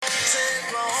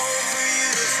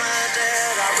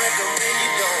like them when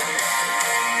you don't.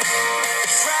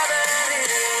 Driving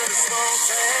in a small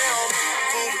town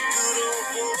full of good old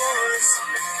boys,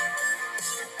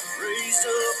 raised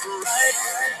up right.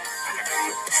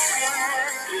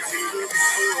 If you're looking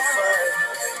for a fight,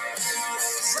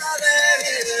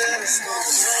 driving in a small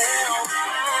town.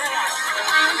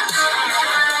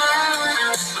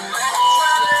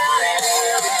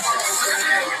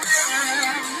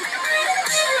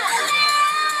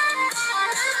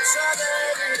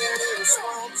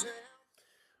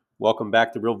 Welcome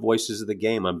back to Real Voices of the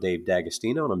Game. I'm Dave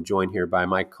Dagostino, and I'm joined here by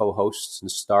my co-hosts and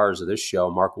stars of this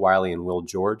show, Mark Wiley and Will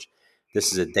George.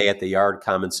 This is A Day at the Yard,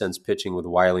 Common Sense Pitching with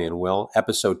Wiley and Will,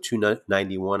 episode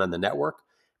 291 on the network.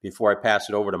 Before I pass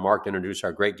it over to Mark to introduce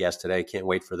our great guest today, can't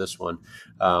wait for this one.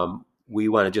 We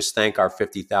want to just thank our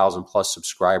 50,000 plus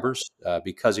subscribers.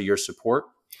 Because of your support,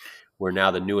 we're now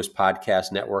the newest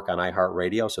podcast network on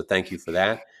iHeartRadio, so thank you for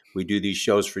that. We do these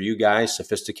shows for you guys,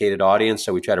 sophisticated audience,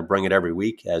 so we try to bring it every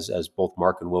week, as both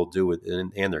Mark and Will do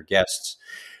and their guests.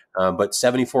 But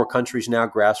 74 countries now,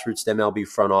 grassroots MLB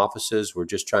front offices. We're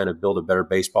just trying to build a better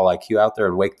baseball IQ out there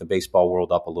and wake the baseball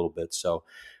world up a little bit. So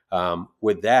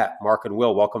with that, Mark and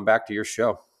Will, welcome back to your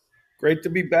show. Great to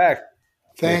be back.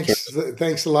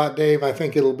 Thanks a lot, Dave. I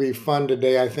think it'll be fun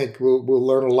today. I think we'll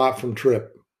learn a lot from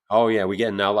Tripp. Oh yeah,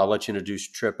 I'll let you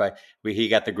introduce Tripp. He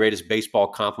got the greatest baseball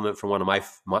compliment from one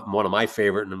of my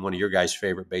favorite and one of your guys'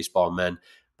 favorite baseball men,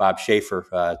 Bob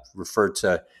Schaefer, referred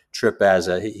to Tripp as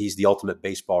he's the ultimate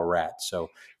baseball rat. So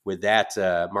with that,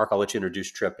 Mark, I'll let you introduce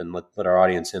Tripp and let our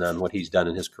audience in on what he's done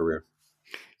in his career.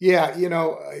 Yeah,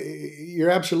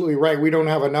 you're absolutely right. We don't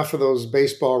have enough of those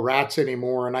baseball rats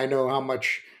anymore, and I know how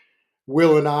much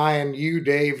Will and I and you,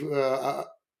 Dave,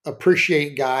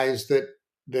 appreciate guys that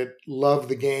love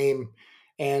the game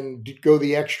and go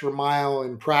the extra mile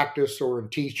in practice or in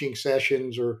teaching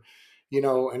sessions or,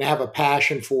 and have a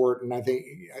passion for it. And I think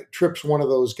Tripp's one of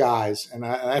those guys. And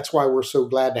that's why we're so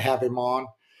glad to have him on.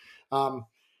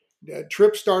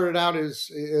 Tripp started out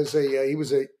he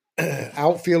was a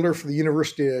outfielder for the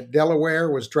University of Delaware,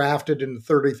 was drafted in the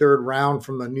 33rd round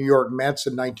from the New York Mets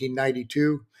in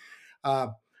 1992.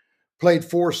 Played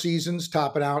 4 seasons,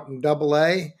 topping out in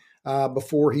Double-A.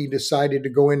 Before he decided to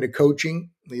go into coaching.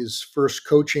 His first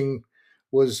coaching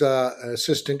was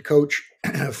assistant coach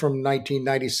from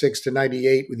 1996 to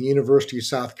 98 with the University of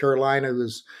South Carolina. He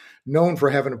was known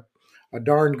for having a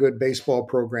darn good baseball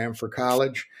program for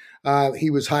college.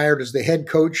 He was hired as the head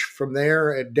coach from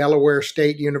there at Delaware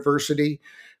State University,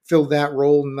 filled that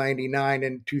role in 99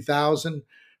 and 2000.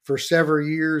 For several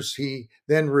years, he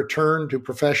then returned to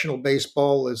professional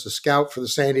baseball as a scout for the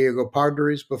San Diego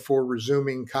Padres before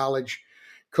resuming college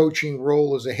coaching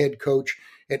role as a head coach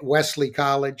at Wesley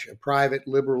College, a private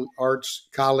liberal arts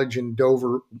college in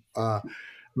Dover,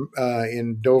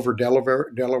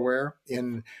 Delaware.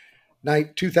 In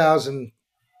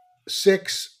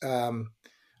 2006,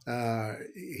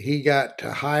 he got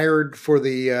hired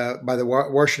by the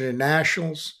Washington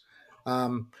Nationals.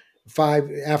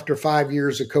 After 5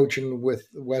 years of coaching with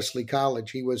Wesley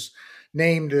College, he was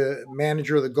named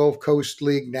manager of the Gulf Coast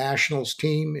League Nationals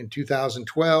team in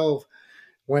 2012.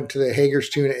 Went to the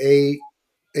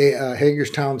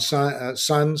Hagerstown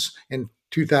Suns in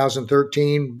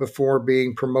 2013 before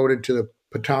being promoted to the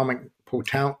Potomac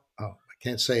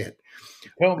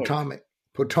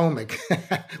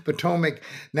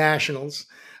Nationals.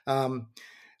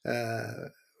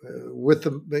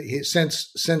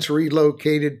 Since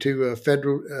relocated to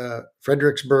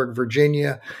Fredericksburg,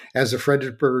 Virginia, as the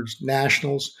Fredericksburg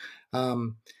Nationals,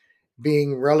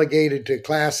 being relegated to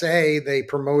Class A, they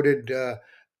promoted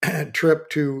Tripp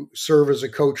to serve as a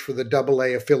coach for the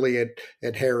Double-A affiliate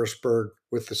at Harrisburg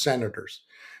with the Senators.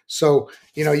 So,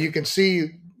 you can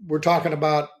see we're talking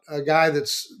about a guy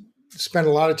that's spent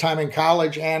a lot of time in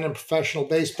college and in professional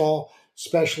baseball,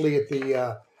 especially at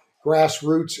the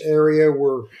grassroots area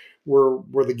where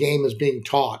the game is being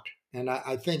taught. And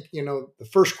I think, the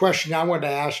first question I wanted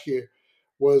to ask you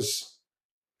was,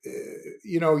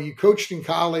 you coached in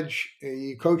college,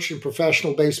 you coached in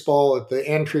professional baseball at the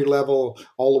entry level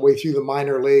all the way through the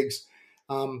minor leagues.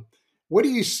 What do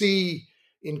you see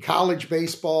in college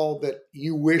baseball that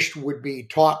you wished would be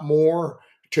taught more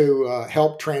to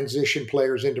help transition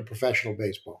players into professional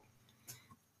baseball?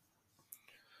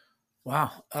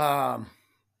 Wow.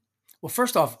 Well,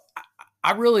 first off,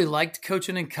 I really liked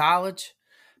coaching in college,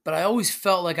 but I always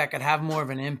felt like I could have more of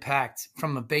an impact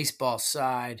from the baseball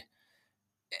side,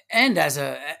 and as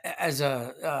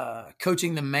a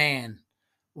coaching the man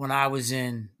when I was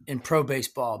in pro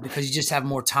baseball, because you just have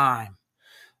more time.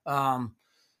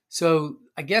 So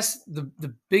I guess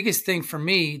the biggest thing for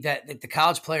me that the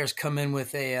college players come in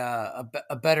with a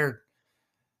better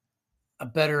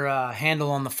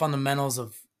handle on the fundamentals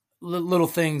of little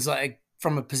things like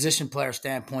from a position player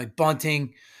standpoint,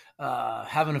 bunting,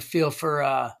 having a feel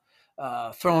for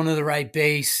throwing to the right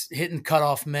base, hitting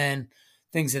cutoff men,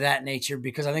 things of that nature.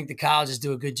 Because I think the colleges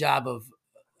do a good job of,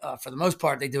 for the most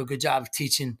part, they do a good job of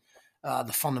teaching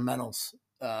the fundamentals,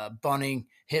 bunting,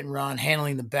 hit and run,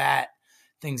 handling the bat,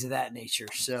 things of that nature.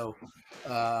 So,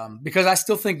 because I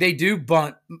still think they do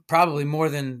bunt probably more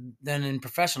than in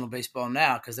professional baseball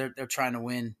now, because they're trying to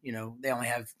win. You know, they only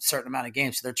have a certain amount of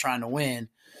games, so they're trying to win,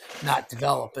 not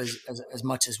develop as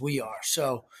much as we are.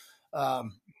 So,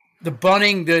 the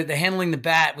bunting, the handling the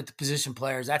bat with the position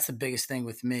players, that's the biggest thing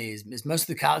with me. Is most of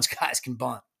the college guys can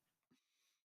bunt.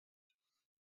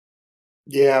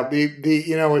 Yeah,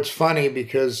 it's funny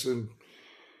because in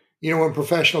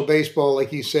professional baseball,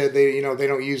 like you said, they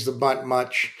don't use the bunt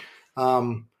much.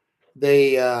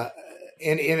 They and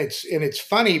it's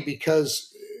funny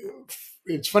because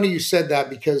it's funny you said that,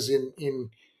 because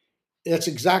in that's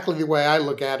exactly the way I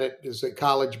look at it, is that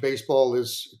college baseball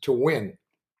is to win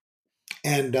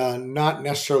and not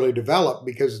necessarily develop,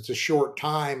 because it's a short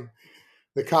time.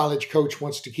 The college coach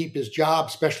wants to keep his job,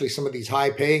 especially some of these high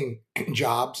paying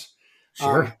jobs.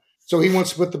 Sure. So he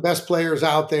wants to put the best players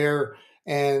out there,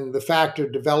 and the fact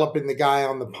of developing the guy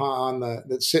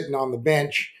that's sitting on the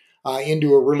bench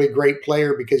into a really great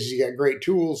player, because he's got great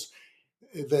tools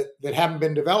that haven't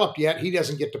been developed yet, he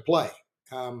doesn't get to play.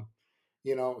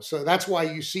 So that's why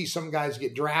you see some guys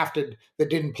get drafted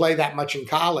that didn't play that much in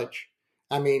college.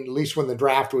 I mean, at least when the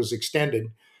draft was extended,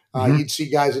 you'd see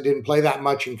guys that didn't play that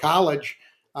much in college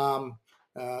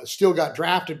still got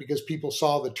drafted because people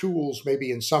saw the tools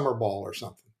maybe in summer ball or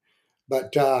something.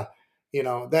 But,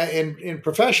 that in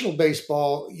professional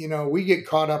baseball, we get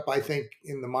caught up, I think,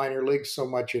 in the minor leagues so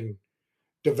much in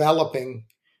developing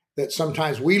that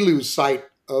sometimes we lose sight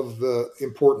of the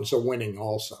importance of winning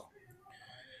also.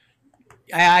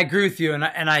 I agree with you. And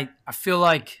I feel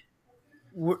like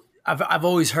I've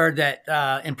always heard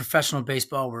that in professional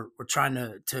baseball, we're trying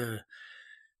to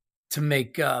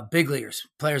make big leaguers,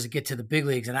 players that get to the big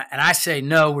leagues. And I say,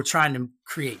 no, we're trying to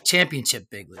create championship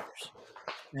big leaguers.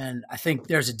 And I think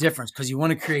there's a difference, because you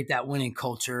want to create that winning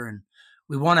culture, and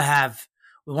we want to have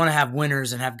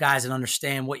winners and have guys that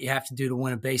understand what you have to do to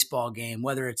win a baseball game,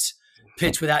 whether it's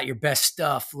pitch without your best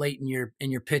stuff late in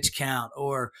your pitch count,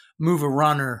 or move a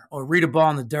runner, or read a ball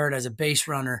in the dirt as a base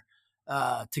runner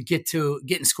to get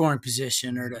in scoring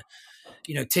position, or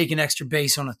to take an extra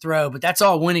base on a throw. But that's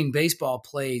all winning baseball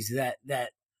plays that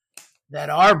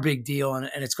are big deal, and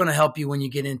it's going to help you when you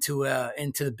get into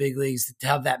the big leagues, to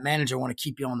have that manager want to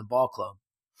keep you on the ball club.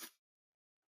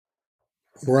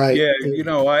 Right. Yeah,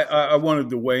 I wanted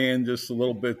to weigh in just a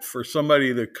little bit for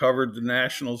somebody that covered the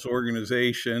Nationals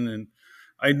organization, and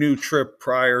I knew Tripp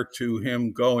prior to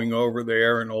him going over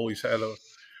there and always had a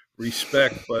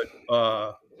respect,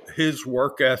 but his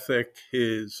work ethic,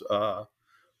 his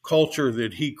culture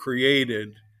that he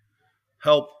created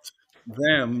helped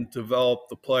them develop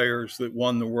the players that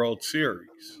won the World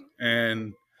Series.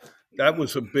 And that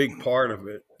was a big part of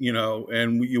it,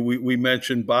 and we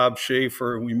mentioned Bob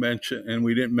Schaefer, and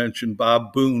we didn't mention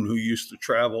Bob Boone, who used to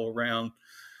travel around.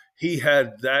 He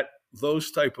had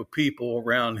those type of people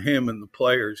around him and the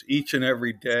players each and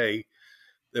every day,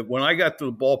 that when I got to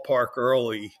the ballpark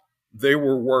early, they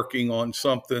were working on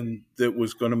something that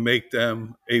was going to make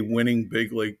them a winning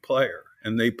big league player.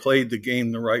 And they played the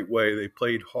game the right way. They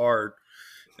played hard.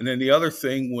 And then the other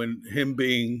thing, when him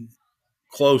being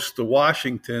close to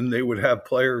Washington, they would have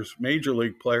players, major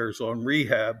league players on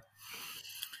rehab,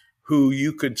 who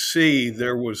you could see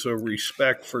there was a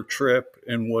respect for Tripp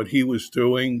and what he was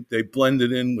doing. They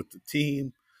blended in with the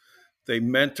team. They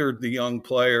mentored the young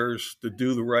players to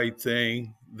do the right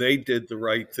thing. They did the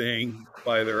right thing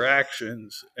by their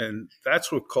actions. And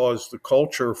that's what caused the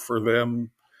culture for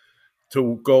them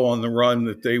to go on the run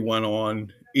that they went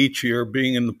on each year,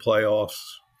 being in the playoffs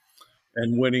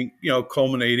and winning,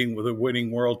 culminating with a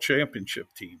winning world championship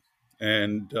team.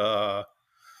 And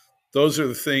those are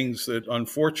the things that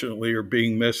unfortunately are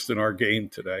being missed in our game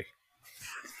today.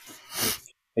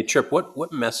 Hey, Tripp,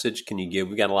 what message can you give?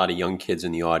 We got a lot of young kids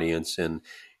in the audience, and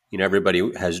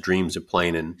everybody has dreams of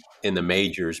playing in the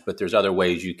majors, but there's other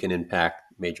ways you can impact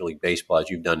Major League Baseball, as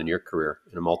you've done in your career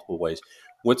in multiple ways.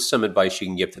 What's some advice you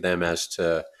can give to them as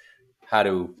to how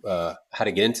to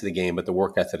get into the game, but the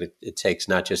work ethic it takes,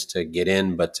 not just to get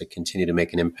in, but to continue to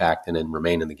make an impact and then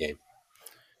remain in the game?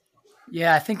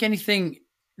 Yeah, I think anything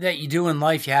that you do in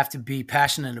life, you have to be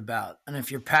passionate about. And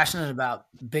if you're passionate about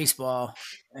baseball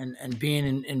and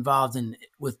being involved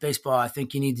with baseball, I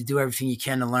think you need to do everything you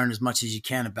can to learn as much as you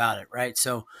can about it. Right.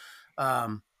 So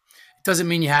it doesn't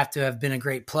mean you have to have been a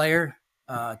great player.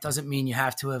 It doesn't mean you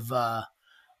have to have,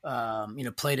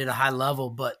 played at a high level,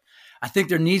 but I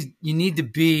think you need to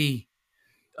be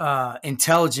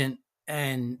intelligent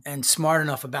and smart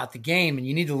enough about the game, and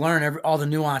you need to learn all the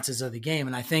nuances of the game.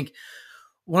 And I think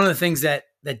one of the things that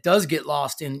does get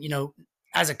lost in,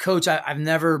 as a coach, they've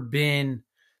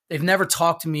never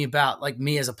talked to me about like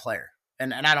me as a player.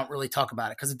 And I don't really talk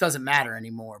about it because it doesn't matter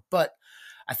anymore. But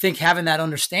I think having that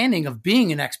understanding of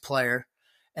being an ex-player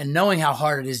and knowing how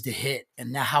hard it is to hit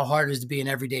and how hard it is to be an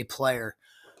everyday player,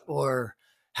 or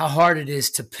how hard it is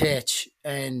to pitch,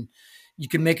 and you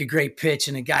can make a great pitch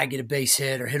and a guy get a base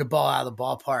hit or hit a ball out of the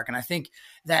ballpark. And I think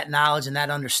that knowledge and that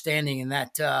understanding and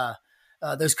that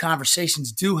those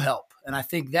conversations do help. And I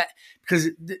think that because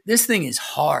this thing is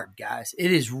hard, guys,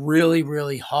 it is really,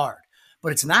 really hard,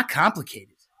 but it's not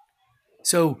complicated.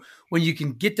 So when you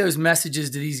can get those messages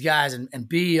to these guys and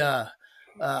be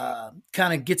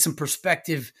kind of get some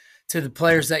perspective to the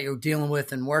players that you're dealing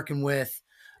with and working with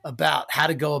about how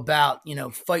to go about,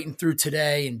 fighting through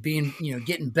today and being,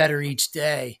 getting better each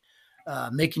day,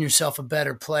 making yourself a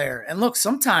better player. And look,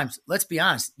 sometimes, let's be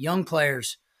honest, young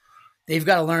players, they've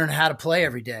got to learn how to play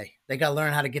every day. They got to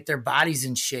learn how to get their bodies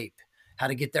in shape, how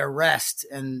to get their rest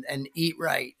and eat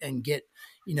right and get,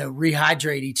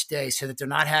 rehydrate each day so that they're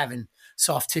not having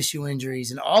soft tissue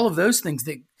injuries and all of those things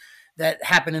that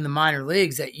happen in the minor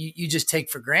leagues that you just take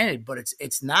for granted. But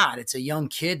it's not. It's a young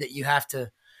kid that you have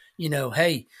to,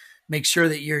 hey, make sure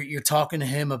that you're talking to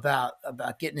him about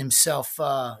getting himself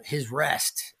his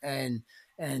rest and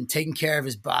taking care of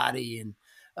his body and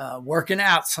working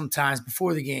out sometimes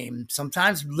before the game,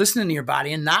 sometimes listening to your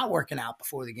body and not working out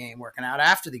before the game, working out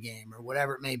after the game or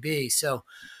whatever it may be. So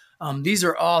these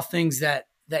are all things that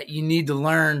you need to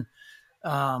learn,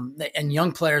 and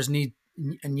young players need,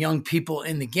 and young people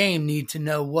in the game need to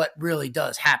know what really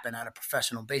does happen at a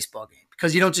professional baseball game,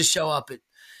 because you don't just show up at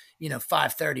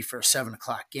 5:30 for a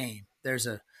 7:00 game. There's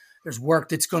work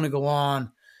that's going to go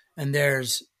on, and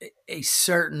there's a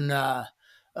certain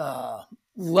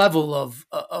level of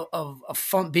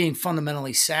being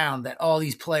fundamentally sound that all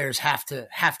these players have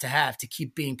to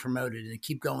keep being promoted and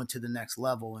keep going to the next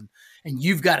level. And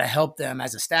you've got to help them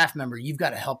as a staff member. You've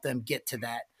got to help them get to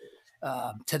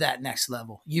that next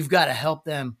level. You've got to help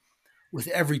them with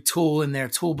every tool in their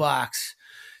toolbox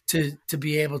to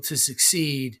be able to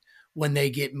succeed when they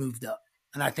get moved up.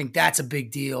 And I think that's a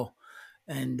big deal.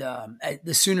 And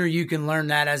the sooner you can learn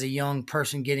that as a young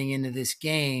person getting into this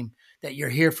game, that you're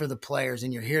here for the players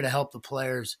and you're here to help the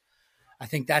players, I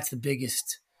think that's the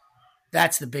biggest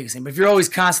thing. But if you're always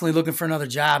constantly looking for another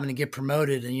job and to get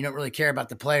promoted and you don't really care about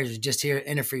the players, you're just here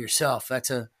in it for yourself. That's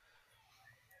a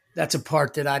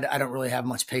part that I don't really have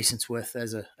much patience with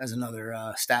as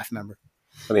another staff member.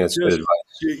 I think that's good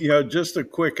advice. Just a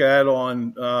quick add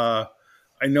on.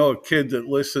 I know a kid that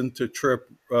listened to Tripp,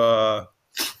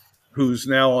 who's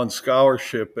now on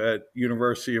scholarship at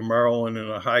University of Maryland and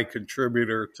a high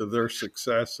contributor to their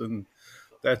success, and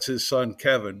that's his son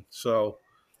Kevin. So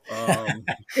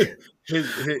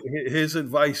his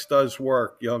advice does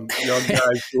work. Young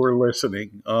guys who are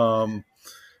listening.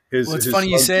 It's funny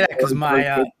you say that, because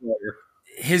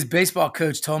his baseball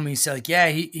coach told me, he said,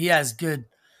 he has good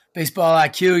baseball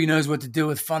IQ. He knows what to do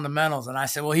with fundamentals. And I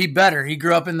said, well, he better. He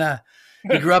grew up in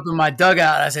my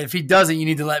dugout. I said, if he doesn't, you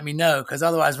need to let me know, because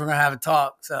otherwise we're going to have a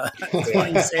talk. So it's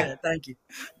funny you say that. Thank you.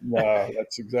 No,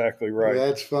 that's exactly right.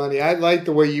 That's funny. I like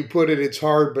the way you put it. It's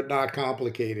hard, but not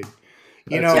complicated.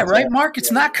 Right, Mark?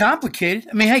 It's not complicated.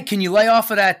 I mean, hey, can you lay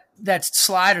off of that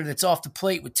slider that's off the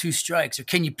plate with 2 strikes? Or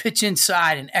can you pitch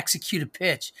inside and execute a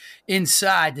pitch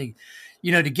inside to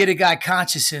get a guy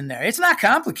conscious in there? It's not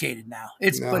complicated now.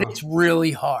 But it's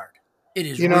really hard. It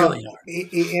is really hard.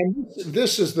 And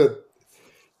this is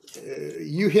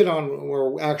you hit on,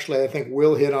 or actually I think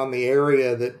Will hit on the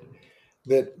area that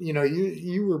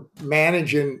you were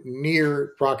managing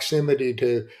near proximity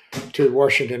to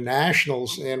Washington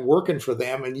Nationals and working for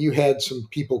them, and you had some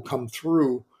people come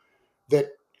through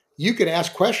that you could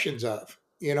ask questions of,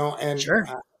 and sure.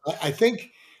 I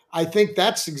think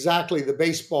that's exactly the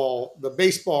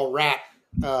baseball rat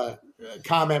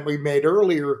comment we made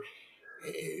earlier.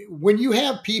 When you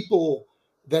have people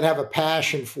that have a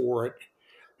passion for it,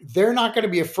 they're not going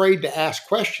to be afraid to ask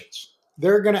questions.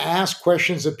 They're going to ask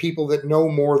questions of people that know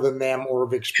more than them or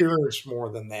have experienced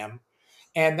more than them.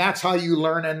 And that's how you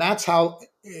learn. And that's how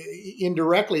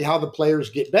indirectly how the players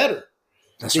get better.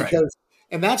 That's right.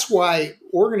 And that's why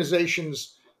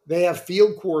organizations they have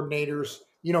field coordinators.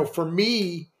 For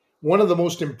me, one of the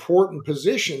most important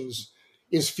positions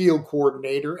is field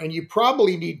coordinator, and you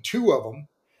probably need two of them.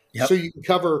 Yep. So you can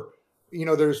cover,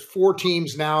 there's 4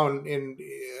 teams now in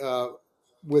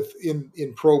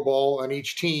pro ball on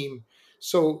each team.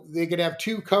 So they could have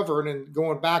 2 covering and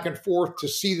going back and forth to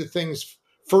see the things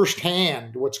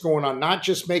firsthand, what's going on, not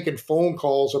just making phone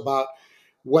calls about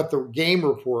what the game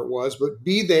report was, but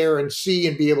be there and see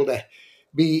and be able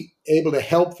to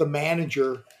help the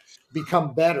manager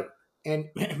become better. And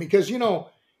because,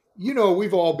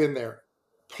 we've all been there.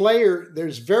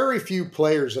 There's very few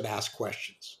players that ask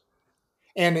questions.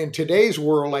 And in today's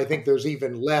world, I think there's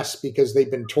even less because they've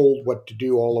been told what to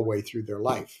do all the way through their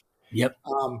life. Yep.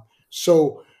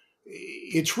 So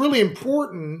it's really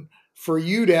important for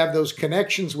you to have those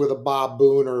connections with a Bob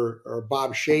Boone or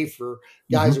Bob Schaefer,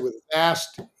 guys with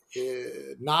vast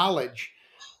knowledge,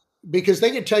 because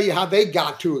they can tell you how they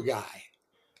got to a guy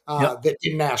that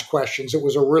didn't ask questions. It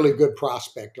was a really good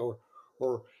prospect, or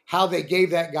how they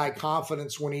gave that guy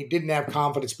confidence when he didn't have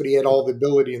confidence, but he had all the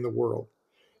ability in the world.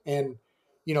 And,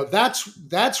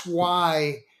 that's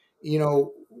why,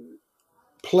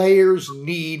 players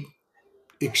need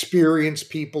experienced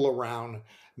people around,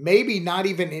 maybe not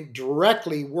even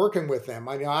directly working with them.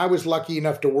 I was lucky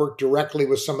enough to work directly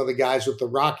with some of the guys with the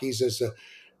Rockies as a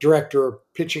director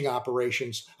of pitching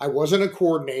operations. I wasn't a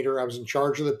coordinator. I was in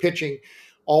charge of the pitching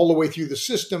all the way through the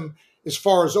system, as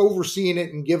far as overseeing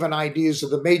it and giving ideas to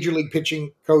the major league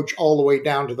pitching coach all the way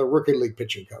down to the rookie league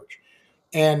pitching coach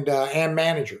and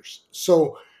managers.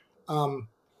 So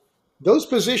those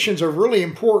positions are really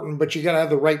important, but you got to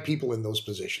have the right people in those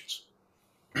positions.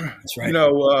 That's right.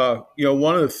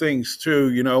 One of the things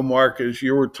too, Mark, as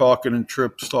you were talking and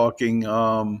Tripp's talking,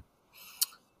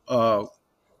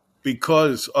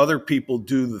 because other people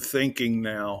do the thinking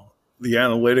now, the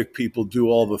analytic people do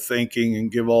all the thinking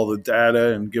and give all the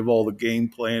data and give all the game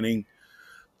planning.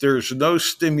 There's no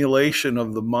stimulation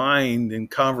of the mind in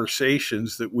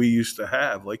conversations that we used to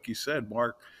have. Like you said,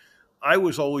 Mark, I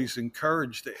was always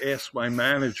encouraged to ask my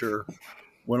manager,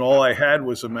 when all I had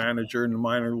was a manager in the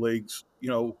minor leagues,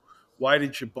 why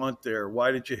did you bunt there?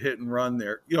 Why did you hit and run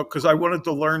there? Because I wanted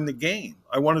to learn the game.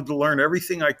 I wanted to learn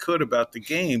everything I could about the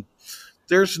game.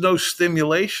 There's no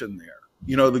stimulation there.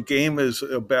 The game is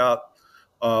about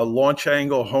launch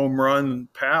angle, home run,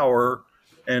 power,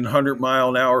 and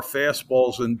 100-mile-an-hour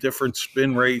fastballs and different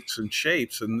spin rates and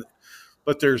shapes.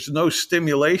 But there's no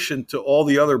stimulation to all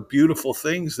the other beautiful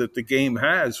things that the game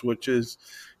has, which is,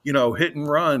 hit and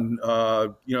run,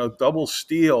 double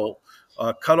steal,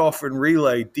 cutoff and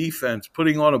relay, defense,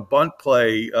 putting on a bunt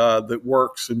play that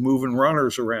works and moving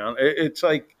runners around. It's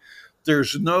like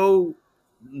there's no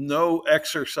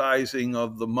exercising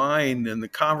of the mind, and the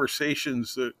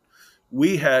conversations that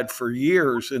we had for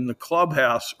years in the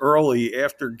clubhouse early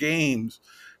after games,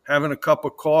 having a cup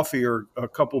of coffee or a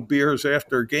couple beers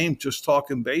after a game, just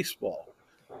talking baseball.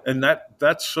 And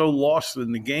that's so lost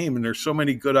in the game, and there's so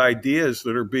many good ideas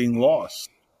that are being lost.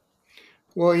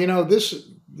 Well, this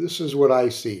is what I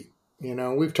see.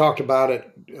 We've talked about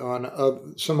it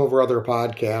on some of our other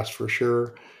podcasts for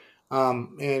sure.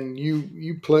 And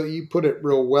you put it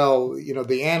real well.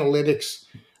 The analytics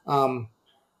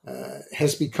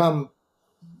has become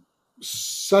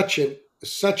such an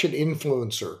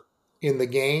influencer in the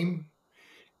game,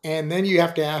 and then you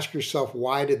have to ask yourself,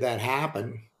 why did that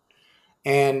happen?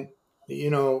 And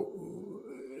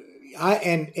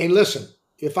listen,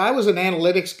 if I was an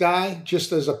analytics guy,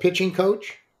 just as a pitching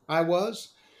coach, I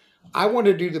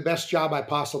wanted to do the best job I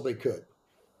possibly could.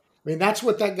 That's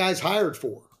what that guy's hired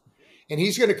for. And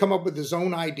he's going to come up with his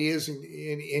own ideas,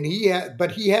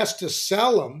 but he has to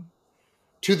sell them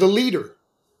to the leader.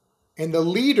 And the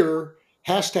leader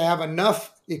has to have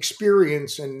enough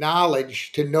experience and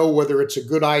knowledge to know whether it's a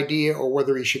good idea or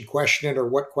whether he should question it or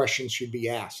what questions should be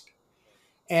asked.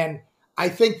 And I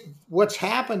think what's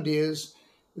happened is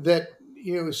that,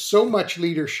 so much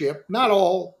leadership, not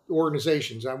all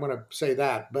organizations, I want to say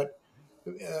that, but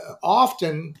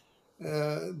often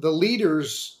the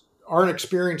leaders aren't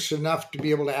experienced enough to be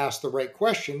able to ask the right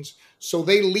questions. So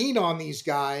they lean on these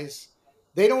guys.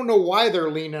 They don't know why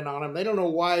they're leaning on them. They don't know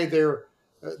why they're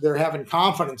having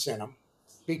confidence in them,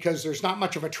 because there's not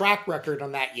much of a track record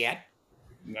on that yet.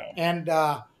 No. And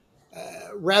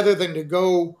rather than to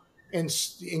go and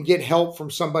get help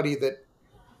from somebody that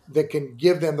can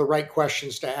give them the right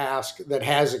questions to ask, that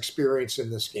has experience in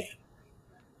this game.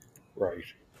 Right.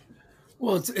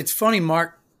 Well, it's funny,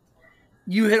 Mark.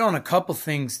 You hit on a couple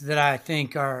things that I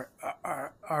think are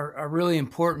really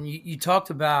important. You talked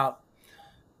about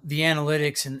the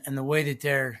analytics and the way that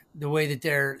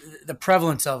they're the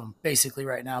prevalence of them basically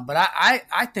right now. But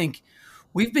I think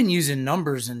we've been using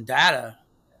numbers and data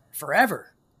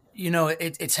forever.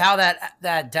 It's how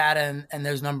that data and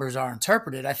those numbers are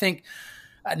interpreted. I think,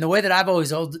 and the way that I've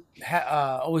always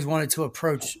wanted to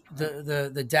approach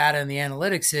the data and the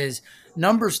analytics is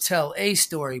numbers tell a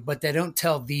story, but they don't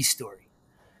tell the story.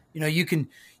 You can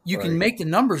make the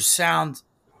numbers sound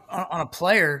on a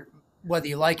player, whether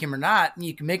you like him or not, and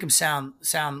you can make them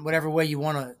sound whatever way you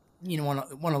want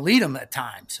to lead them at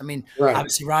times. I mean,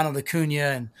 Obviously Ronald Acuna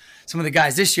and some of the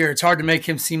guys this year, it's hard to make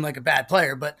him seem like a bad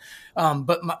player. But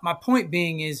my point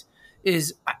being is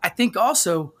I think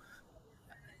also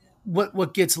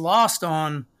what gets lost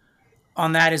on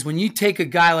that is when you take a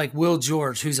guy like Will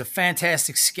George, who's a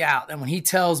fantastic scout, and when he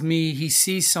tells me he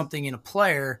sees something in a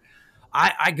player,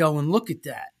 I go and look at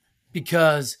that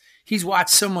because he's watched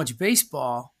so much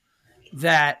baseball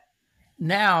that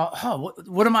now,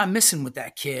 what am I missing with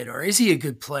that kid? Or is he a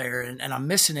good player and I'm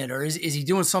missing it? Or is he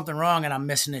doing something wrong and I'm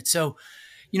missing it? So,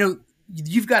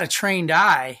 you've got a trained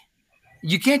eye.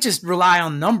 You can't just rely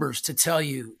on numbers to tell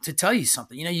you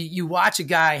something. You watch a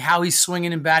guy, how he's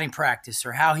swinging in batting practice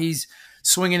or how he's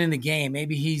swinging in the game.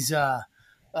 Maybe he's, not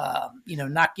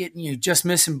getting, just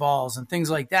missing balls and things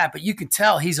like that. But you can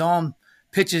tell he's on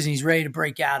pitches and he's ready to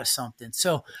break out of something.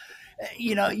 So,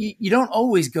 you don't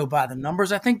always go by the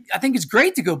numbers. I think it's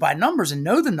great to go by numbers and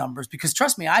know the numbers because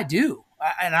trust me, I do.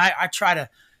 I try to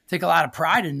take a lot of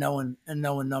pride in knowing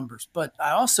numbers, but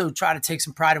I also try to take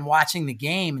some pride in watching the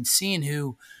game and seeing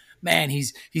who, man,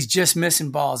 he's just missing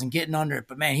balls and getting under it.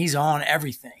 But man, he's on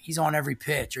everything. He's on every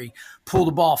pitch, or he pulled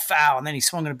the ball foul and then he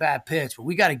swung at a bad pitch. But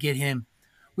we got to get him.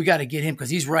 We got to get him because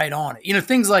he's right on it.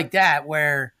 Things like that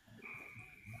where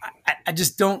I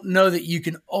just don't know that you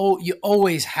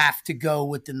always have to go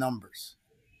with the numbers.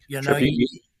 You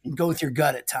go with your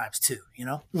gut at times too.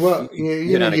 Well,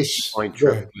 point,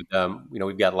 Tripp.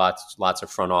 We've got lots of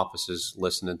front offices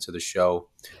listening to the show,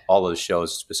 all of the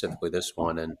shows, specifically this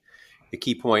one. And the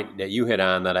key point that you hit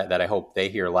on that I hope they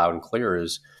hear loud and clear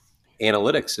is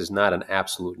analytics is not an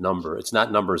absolute number. It's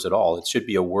not numbers at all. It should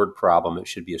be a word problem. It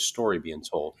should be a story being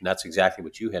told. And that's exactly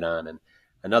what you hit on. And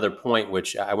another point,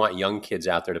 which I want young kids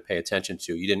out there to pay attention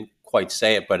to. You didn't quite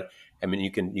say it, but I mean,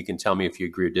 you can tell me if you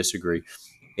agree or disagree.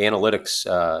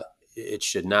 Analytics, it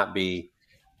should not be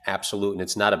absolute, and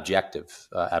it's not objective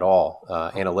at all.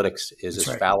 Analytics is That's as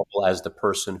right. fallible as the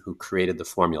person who created the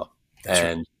formula,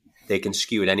 and they can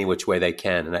skew it any which way they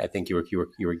can. And I think you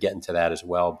were getting to that as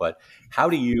well. But how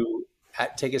do you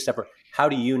take a step? How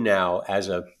do you now, as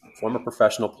a former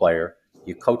professional player?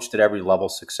 You coached at every level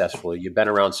successfully. You've been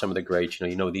around some of the greats.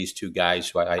 These two guys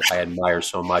who I admire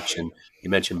so much. And you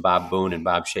mentioned Bob Boone and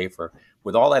Bob Schaefer.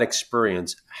 With all that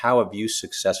experience, how have you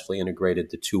successfully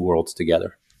integrated the two worlds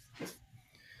together?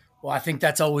 Well, I think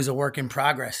that's always a work in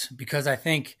progress because I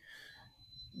think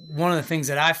one of the things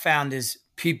that I found is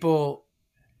people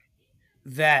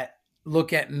that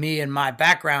look at me and my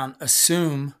background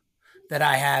assume that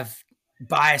I have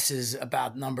biases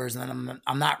about numbers and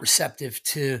I'm not receptive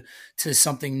to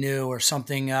something new or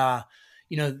something,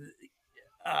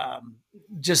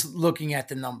 just looking at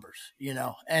the numbers,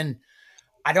 and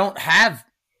I don't have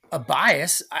a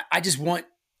bias. I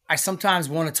sometimes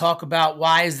want to talk about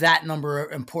why is that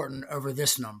number important over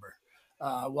this number?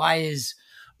 Why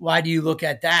do you look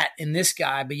at that in this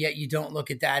guy, but yet you don't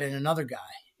look at that in another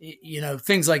guy?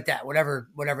 Things like that, whatever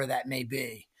that may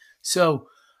be. So,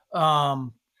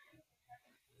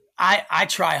 I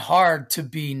try hard to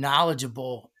be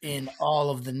knowledgeable in all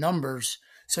of the numbers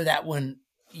so that when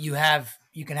you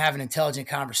can have an intelligent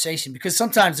conversation, because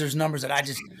sometimes there's numbers that I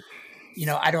just,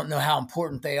 I don't know how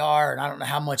important they are and I don't know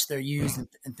how much they're used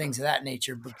and things of that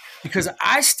nature, but because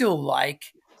I still like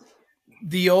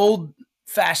the old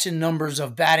fashioned numbers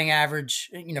of batting average,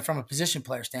 from a position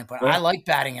player standpoint. Right. I like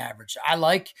batting average. I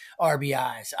like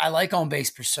RBIs. I like on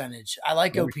base percentage. I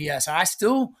like OPS. I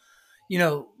still,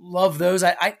 love those.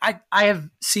 I have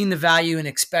seen the value in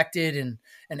expected and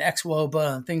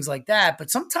xWOBA and things like that. But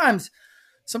sometimes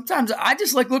I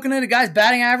just like looking at a guy's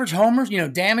batting average, homers,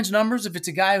 damage numbers. If it's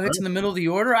a guy who hits in the middle of the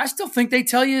order, I still think they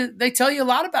tell you a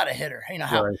lot about a hitter.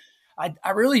 I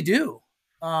really do.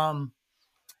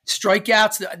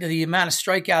 Strikeouts, the amount of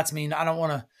strikeouts. I mean, I don't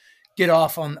want to get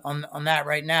off on that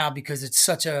right now because it's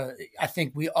I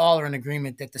think we all are in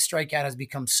agreement that the strikeout has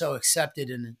become so accepted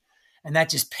and that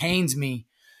just pains me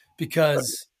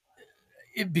because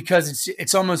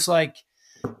it's almost like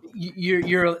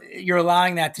you're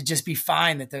allowing that to just be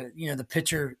fine that the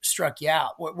pitcher struck you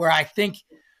out. Where I think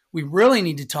we really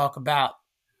need to talk about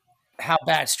how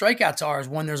bad strikeouts are is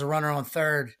when there's a runner on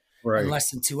third right. and less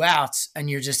than 2 outs, and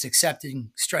you're just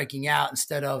accepting striking out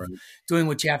instead of doing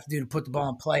what you have to do to put the ball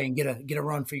in play and get a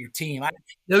run for your team.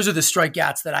 Those are the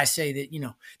strikeouts that I say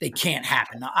that, they can't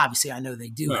happen. Now, obviously, I know they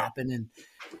do happen, and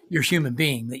you're a human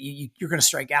being that you're going to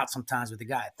strike out sometimes with a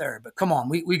guy at third. But come on,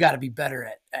 we got to be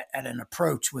better at an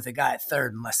approach with a guy at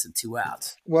third and less than 2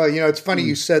 outs. Well, it's funny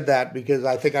you said that, because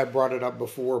I think I brought it up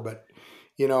before, but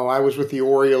I was with the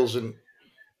Orioles and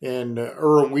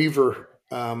Earl Weaver.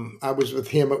 I was with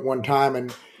him at one time,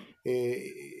 and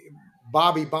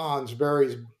Bobby Bonds,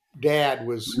 Barry's dad,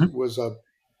 was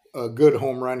a good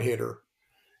home run hitter,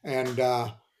 and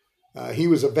he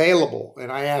was available.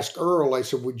 And I asked Earl, I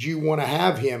said, would you want to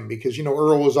have him? Because,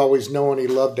 Earl was always known he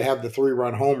loved to have the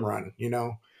 3-run home run,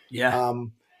 Yeah.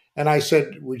 And I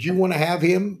said, would you want to have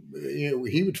him?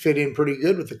 He would fit in pretty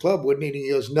good with the club, wouldn't he? And he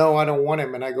goes, no, I don't want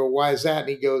him. And I go, why is that? And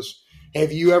he goes,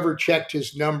 have you ever checked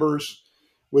his numbers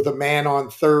with a man on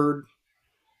third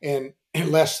and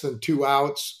less than 2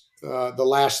 outs the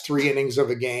last 3 innings of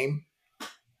a game?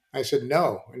 I said,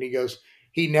 no. And he goes,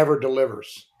 he never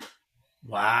delivers.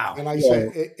 Wow. And I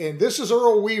said, and this is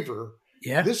Earl Weaver.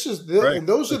 Yeah. This is and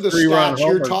those are the stats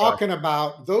you're talking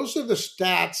about. Those are the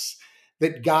stats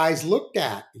that guys looked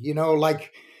at,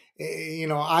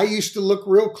 I used to look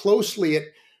real closely at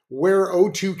where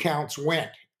 0-2 counts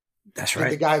went. That's right.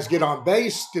 Did the guys get on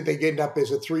base? Did they end up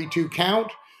as a 3-2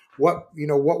 count? What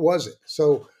was it?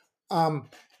 So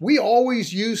we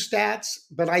always use stats,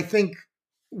 but I think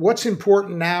what's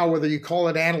important now, whether you call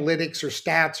it analytics or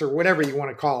stats or whatever you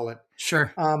want to call it,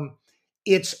 sure.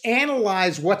 It's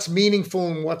analyze what's meaningful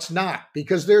and what's not,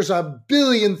 because there's a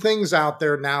billion things out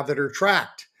there now that are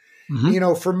tracked.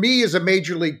 Mm-hmm. For me as a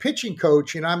major league pitching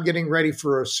coach, I'm getting ready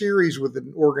for a series with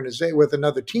an organization, with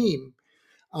another team.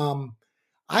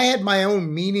 I had my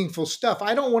own meaningful stuff.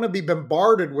 I don't want to be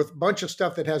bombarded with a bunch of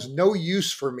stuff that has no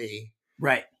use for me.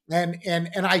 Right.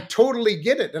 And I totally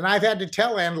get it. And I've had to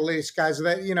tell analytics guys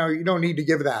that, you don't need to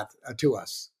give that to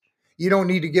us. You don't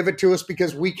need to give it to us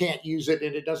because we can't use it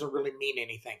and it doesn't really mean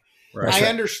anything. Right.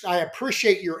 I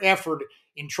appreciate your effort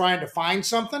in trying to find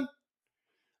something,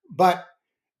 but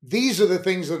these are the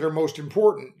things that are most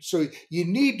important. So you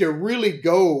need to really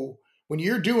go, when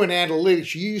you're doing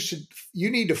analytics,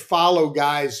 you need to follow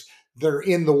guys that are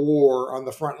in the war on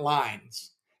the front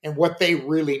lines and what they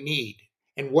really need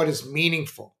and what is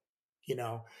meaningful.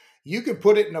 You can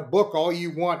put it in a book all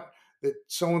you want that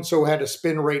so-and-so had a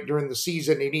spin rate during the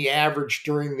season and he averaged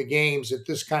during the games at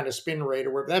this kind of spin rate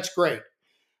or whatever. That's great.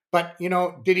 But,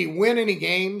 did he win any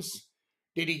games?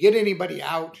 Did he get anybody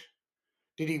out?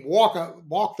 Did he walk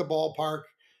the ballpark?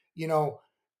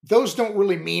 Those don't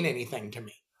really mean anything to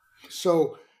me.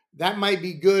 So that might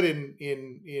be good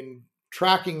in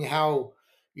tracking how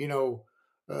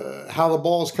the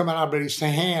ball's coming out of his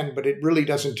hand, but it really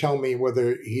doesn't tell me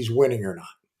whether he's winning or not.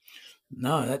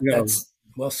 No, that's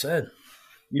well said.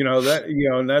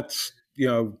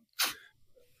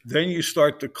 Then you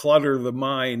start to clutter the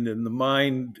mind, and the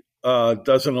mind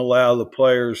doesn't allow the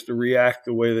players to react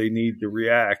the way they need to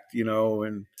react,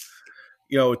 and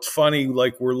it's funny,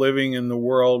 like we're living in the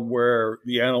world where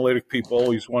the analytic people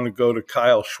always want to go to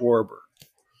Kyle Schwarber.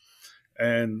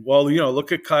 And,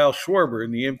 look at Kyle Schwarber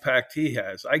and the impact he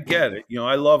has. I get it.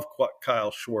 I love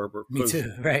Kyle Schwarber. Me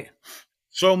too, right.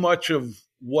 So much of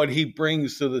what he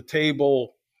brings to the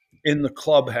table in the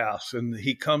clubhouse, and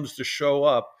he comes to show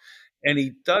up, and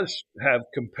he does have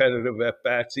competitive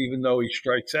at-bats, even though he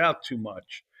strikes out too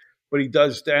much. But he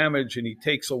does damage, and he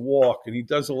takes a walk, and he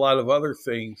does a lot of other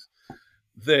things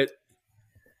that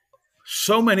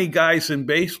so many guys in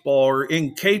baseball are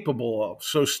incapable of.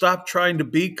 So stop trying to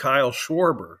be Kyle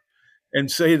Schwarber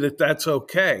and say that that's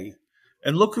okay.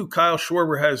 And look who Kyle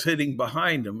Schwarber has hitting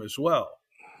behind him as well.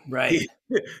 Right.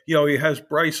 He has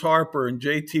Bryce Harper and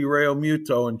JT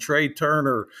Realmuto and Trey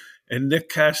Turner and Nick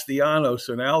Castellanos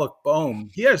and Alec Boehm.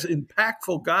 He has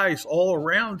impactful guys all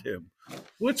around him.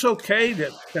 Well, it's okay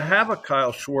to have a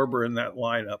Kyle Schwarber in that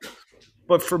lineup.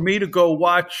 But for me to go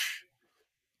watch,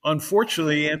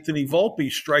 unfortunately, Anthony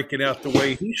Volpe striking out the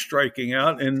way he's striking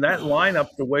out, and that lineup,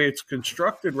 the way it's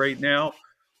constructed right now,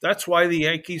 that's why the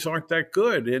Yankees aren't that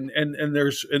good. And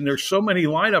there's so many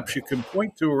lineups you can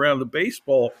point to around the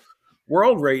baseball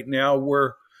world right now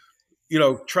where,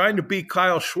 trying to be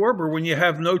Kyle Schwarber when you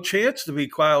have no chance to be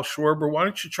Kyle Schwarber, why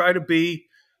don't you try to be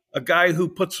a guy who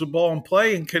puts the ball in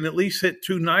play and can at least hit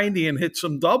 290 and hit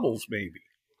some doubles maybe?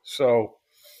 So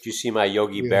did you see my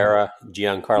Yogi Berra,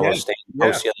 Giancarlo Stanton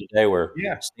post the other day where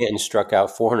Stanton struck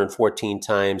out 414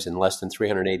 times in less than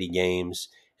 380 games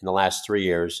in the last 3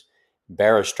 years?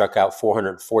 Berra struck out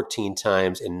 414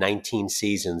 times in 19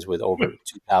 seasons with over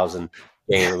 2,000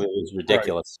 games. It was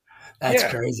ridiculous. That's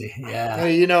crazy. Yeah.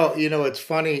 Hey, it's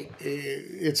funny.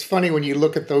 It's funny when you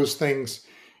look at those things.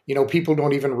 People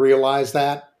don't even realize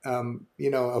that.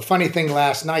 A funny thing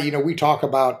last night. We talk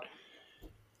about.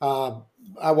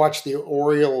 I watched the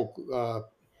Oriole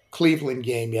Cleveland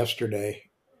game yesterday,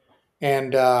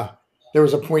 and there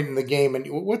was a point in the game. And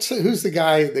who's the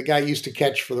guy? The guy used to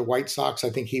catch for the White Sox. I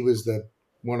think he was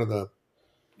one of the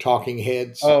talking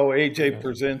heads. Oh, AJ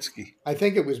Brzezinski. I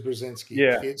think it was Brzezinski.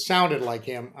 Yeah. It sounded like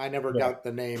him. I never got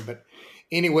the name, but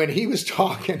anyway, he was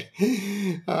talking.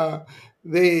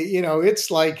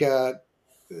 It's like a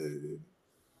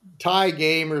tie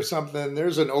game or something.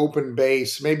 There's an open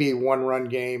base, maybe a 1-run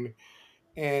game.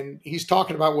 And he's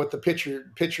talking about what the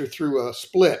pitcher threw a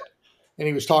split. And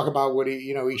he was talking about what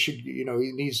he should, he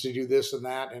needs to do this and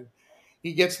that. And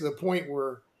he gets to the point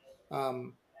where,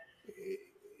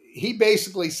 he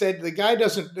basically said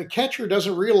the catcher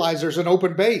doesn't realize there's an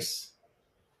open base.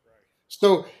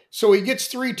 So he gets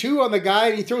 3-2 on the guy,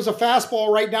 and he throws a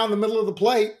fastball right down the middle of the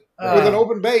plate with an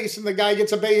open base, and the guy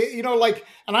gets a base,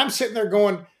 and I'm sitting there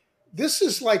going, this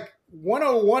is like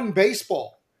 101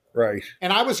 baseball. Right.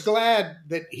 And I was glad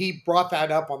that he brought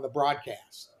that up on the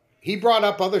broadcast. He brought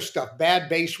up other stuff, bad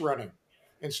base running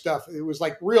and stuff. It was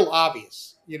like real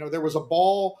obvious. There was a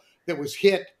ball that was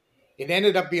hit. It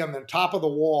ended up being on the top of the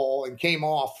wall and came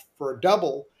off for a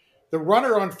double. The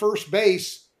runner on first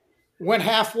base went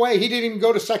halfway. He didn't even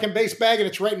go to second base bag, and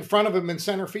it's right in front of him in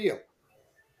center field.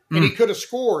 And he could have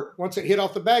scored once it hit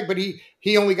off the bag, but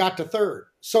he only got to third.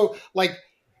 So,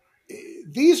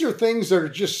 these are things that are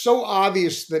just so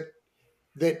obvious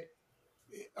that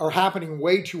are happening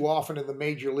way too often in the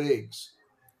major leagues.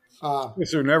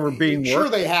 They're never being Sure,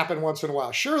 they happen once in a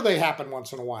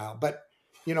while. But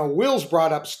Will's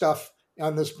brought up stuff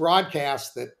on this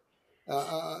broadcast that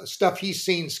stuff he's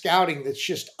seen scouting that's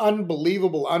just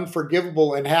unbelievable,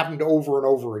 unforgivable, and happened over and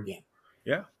over again.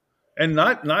 Yeah. And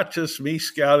not just me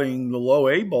scouting the low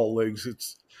A ball leagues.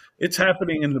 It's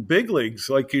happening in the big leagues,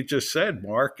 like you just said,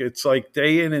 Mark. It's like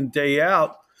day in and day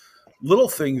out, little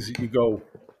things that you go,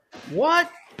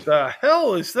 what the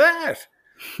hell is that?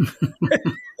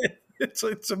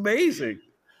 It's amazing.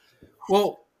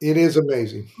 Well, it is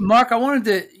amazing. Mark,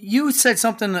 you said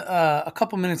something a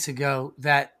couple minutes ago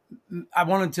that I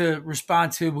wanted to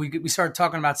respond to. We started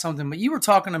talking about something, but you were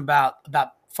talking about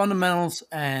fundamentals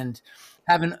and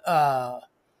having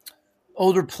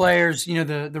older players,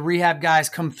 the rehab guys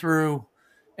come through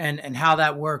and how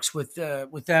that works with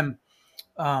them,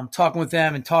 talking with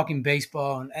them and talking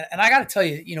baseball. And I got to tell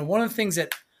you, one of the things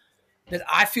that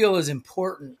I feel is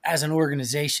important as an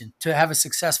organization, to have a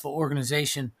successful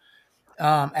organization.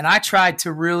 And I tried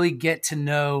to really get to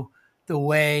know the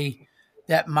way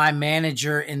that my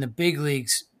manager in the big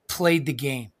leagues played the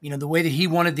game, the way that he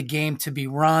wanted the game to be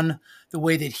run, the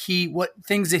way that what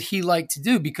things that he liked to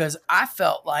do, because I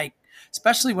felt like,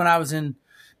 especially when I was in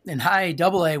high A,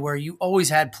 double A, where you always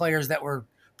had players that were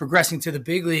progressing to the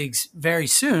big leagues very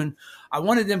soon, I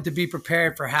wanted them to be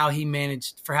prepared for how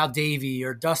Davey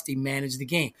or Dusty managed the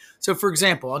game. So, for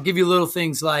example, I'll give you little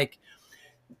things like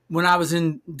when I was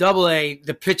in double A,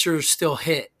 the pitchers still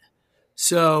hit.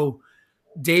 So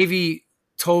Davey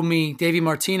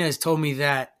Martinez told me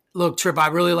that, look, Tripp, I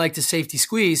really like the safety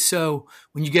squeeze. So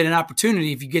when you get an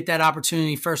opportunity, if you get that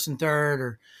opportunity first and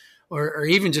third or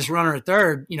even just runner at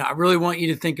third, I really want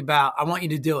you to I want you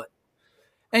to do it.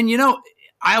 And,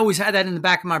 I always had that in the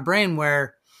back of my brain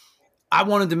where I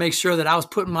wanted to make sure that I was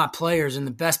putting my players in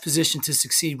the best position to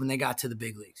succeed when they got to the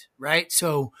big leagues, right?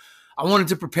 So I wanted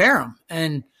to prepare them.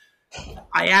 And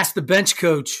I asked the bench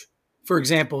coach, for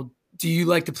example, do you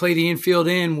like to play the infield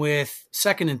in with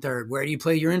second and third? Where do you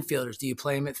play your infielders? Do you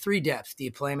play them at 3 depth? Do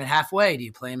you play them at halfway? Do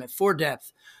you play them at 4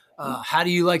 depth? How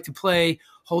do you like to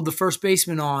hold the first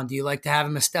baseman on? Do you like to have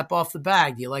him a step off the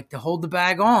bag? Do you like to hold the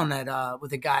bag on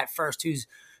with a guy at first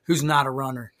who's not a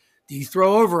runner? Do you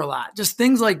throw over a lot? Just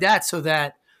things like that, so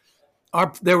that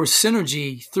there was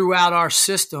synergy throughout our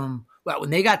system. But when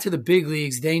they got to the big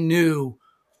leagues, they knew,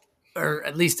 or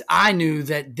at least I knew,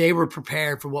 that they were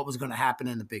prepared for what was going to happen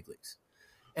in the big leagues.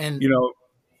 And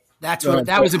that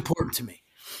was important to me.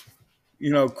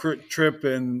 Tripp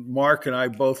and Mark and I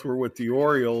both were with the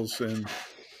Orioles, and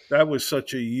that was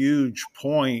such a huge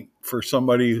point for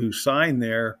somebody who signed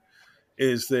there,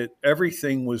 is that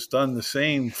everything was done the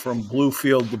same from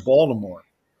Bluefield to Baltimore.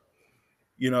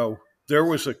 There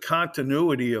was a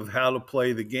continuity of how to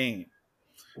play the game.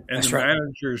 And That's the right.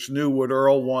 Managers knew what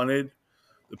Earl wanted.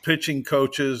 The pitching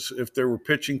coaches, if there were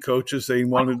pitching coaches, they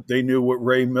knew what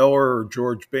Ray Miller or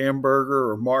George Bamberger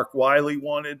or Mark Wiley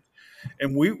wanted.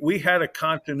 And we had a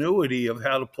continuity of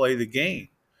how to play the game.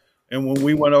 And when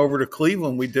we went over to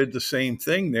Cleveland, we did the same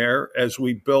thing there as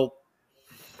we built,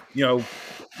 I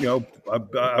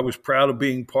was proud of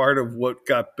being part of what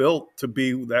got built to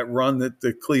be that run that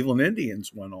the Cleveland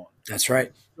Indians went on. That's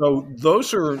right. So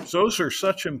those are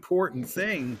such important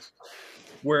things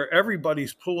where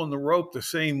everybody's pulling the rope the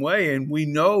same way, and we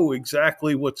know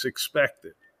exactly what's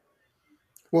expected.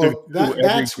 Well,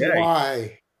 that's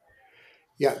why.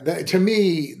 Yeah, to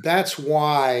me, that's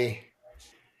why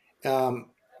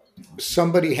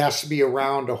somebody has to be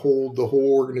around to hold the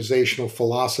whole organizational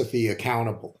philosophy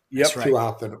accountable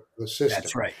throughout the system.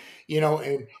 That's right.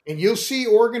 And you'll see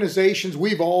organizations,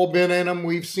 we've all been in them.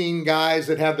 We've seen guys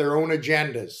that have their own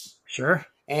agendas. Sure.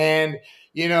 And,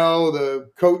 the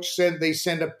coach said they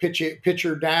send a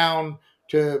pitcher down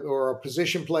or a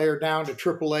position player down to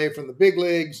AAA from the big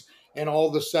leagues. And all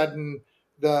of a sudden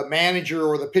the manager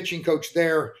or the pitching coach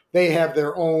there, they have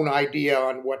their own idea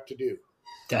on what to do.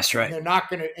 That's right. And they're not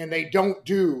going to, and they don't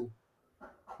do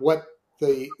what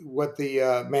the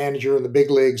manager in the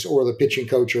big leagues or the pitching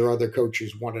coach or other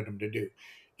coaches wanted them to do.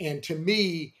 And to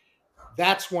me,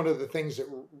 that's one of the things that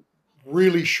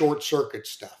really short circuit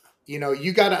stuff.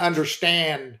 You got to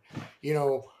understand,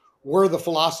 where the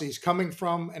philosophy is coming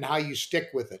from and how you stick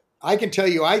with it. I can tell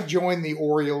you, I joined the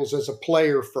Orioles as a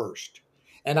player first,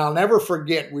 and I'll never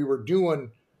forget we were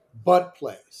doing bunt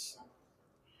plays,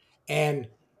 and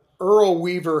Earl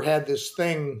Weaver had this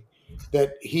thing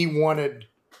that he wanted.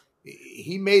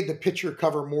 He made the pitcher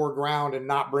cover more ground and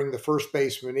not bring the first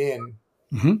baseman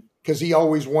in because he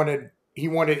always wanted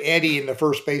Eddie and the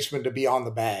first baseman to be on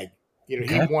the bag.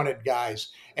 He wanted guys.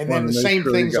 And then the same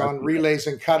things on relays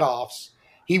and cutoffs.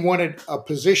 He wanted a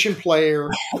position player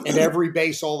at every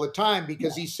base all the time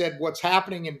because he said what's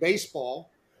happening in baseball,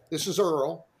 this is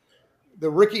Earl, the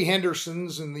Ricky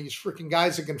Hendersons and these freaking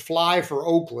guys that can fly for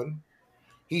Oakland.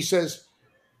 He says,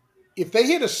 if they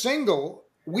hit a single,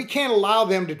 we can't allow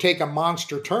them to take a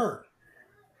monster turn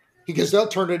because they'll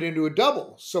turn it into a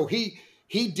double. So he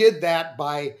did that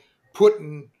by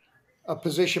putting a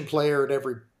position player at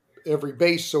every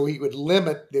base so he would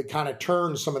limit the kind of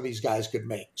turns some of these guys could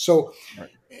make. So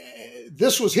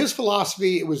this was his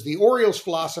philosophy. It was the Orioles'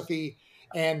 philosophy.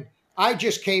 And I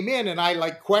just came in and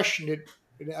I questioned it.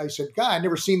 I said, God, I'd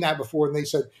never seen that before. And they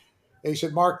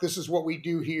said, Mark, this is what we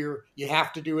do here. You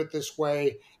have to do it this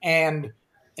way. And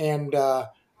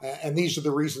these are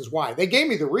the reasons why. They gave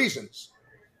me the reasons,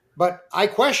 but I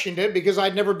questioned it because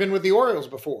I'd never been with the Orioles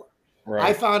before. Right.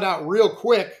 I found out real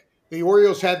quick the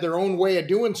Orioles had their own way of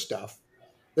doing stuff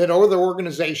that other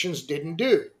organizations didn't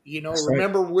do.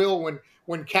 Remember, Will,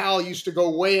 when Cal used to go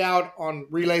way out on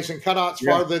relays and cutouts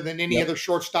farther than any other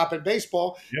shortstop in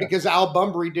baseball because Al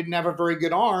Bunbury didn't have a very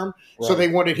good arm, so they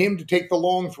wanted him to take the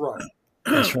long throw.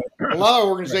 That's right. A lot of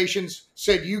organizations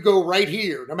said, you go right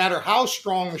here, no matter how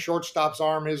strong the shortstop's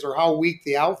arm is or how weak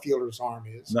the outfielder's arm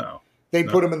is. They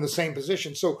put them in the same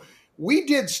position. So we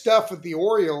did stuff with the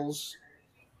Orioles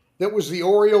that was the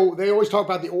Oriole. They always talk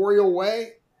about the Oriole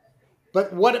way,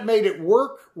 but what it made it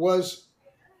work was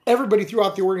everybody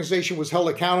throughout the organization was held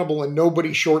accountable and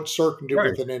nobody short-circuited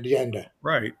with an agenda.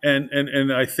 Right.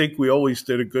 And I think we always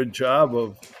did a good job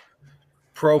of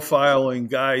profiling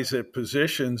guys at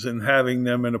positions and having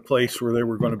them in a place where they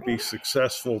were going to be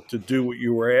successful to do what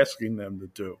you were asking them to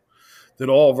do, that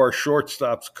all of our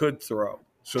shortstops could throw.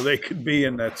 So they could be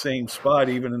in that same spot,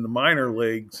 even in the minor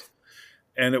leagues,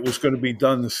 and it was going to be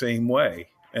done the same way.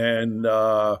 And,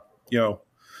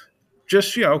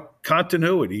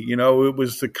 continuity. It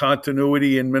was the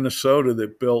continuity in Minnesota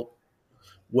that built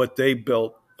what they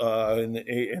built in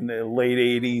the late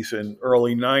 80s and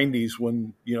early 90s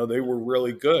when, they were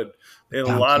really good. They had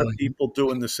a lot of people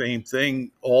doing the same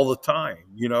thing all the time,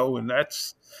 and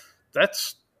that's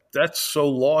so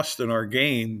lost in our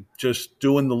game, just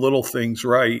doing the little things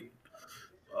right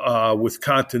with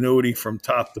continuity from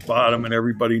top to bottom and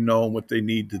everybody knowing what they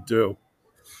need to do.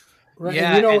 Right.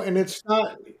 Yeah, and it's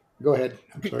not – go ahead.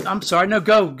 I'm sorry. No,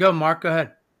 go, Mark. Go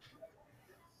ahead.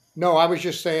 No, I was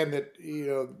just saying that,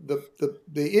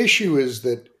 the issue is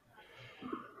that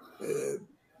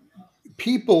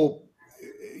people,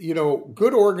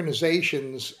 good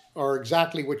organizations are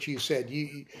exactly what you said.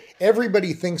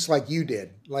 Everybody thinks like you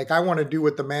did. Like, I want to do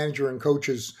what the manager and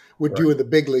coaches would do in the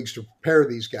big leagues to prepare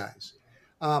these guys.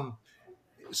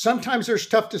 Sometimes there's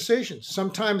tough decisions.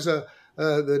 Sometimes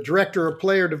the director of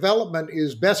player development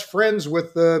is best friends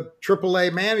with the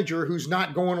AAA manager who's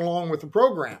not going along with the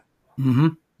program. Mm-hmm.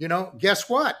 Guess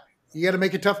what? You got to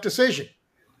make a tough decision.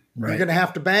 Right. You're going to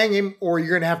have to bang him, or you're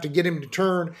going to have to get him to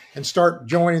turn and start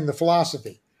joining the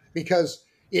philosophy, because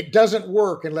it doesn't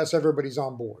work unless everybody's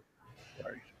on board.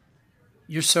 Right.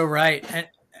 You're so right. And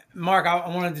Mark, I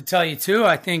wanted to tell you too.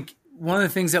 I think one of the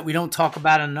things that we don't talk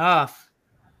about enough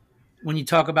when you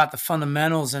talk about the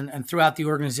fundamentals and throughout the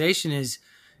organization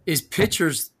is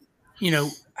pitchers,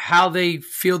 how they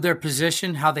field their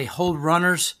position, how they hold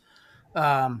runners,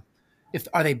 if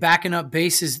are they backing up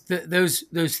bases,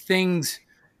 those things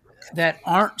that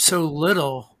aren't so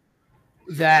little,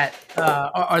 that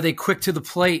are they quick to the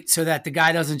plate so that the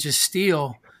guy doesn't just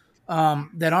steal,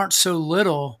 that aren't so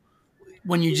little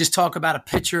when you just talk about a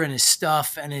pitcher and his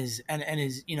stuff and his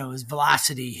his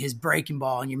velocity, his breaking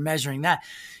ball, and you're measuring that.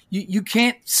 You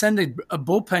can't send a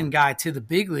bullpen guy to the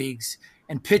big leagues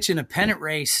and pitch in a pennant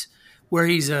race where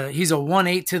he's a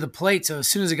 1-8 to the plate. So as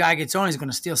soon as a guy gets on, he's going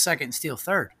to steal second and steal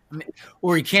third.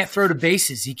 Or he can't throw to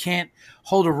bases. He can't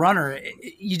hold a runner.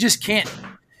 You just can't.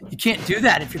 You can't do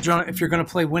that if you're going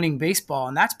to play winning baseball,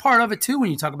 and that's part of it too when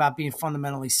you talk about being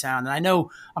fundamentally sound. And I know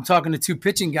I'm talking to two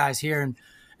pitching guys here,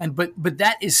 but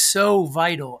that is so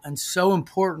vital and so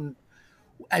important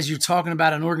as you're talking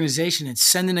about an organization and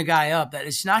sending a guy up, that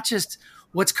it's not just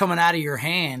what's coming out of your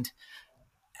hand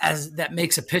as that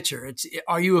makes a pitcher.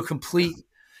 Are you a complete,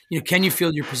 can you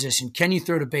field your position? Can you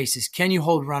throw to bases? Can you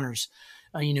hold runners?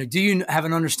 Do you have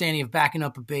an understanding of backing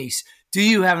up a base? Do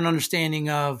you have an understanding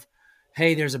of,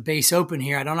 hey, there's a base open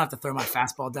here, I don't have to throw my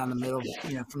fastball down the middle,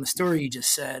 from the story you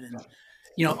just said. And,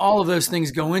 all of those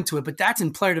things go into it, but that's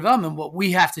in player development, what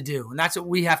we have to do. And that's what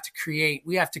we have to create.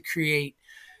 We have to create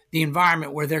the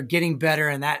environment where they're getting better.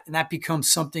 And that becomes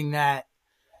something that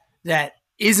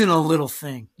isn't a little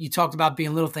thing. You talked about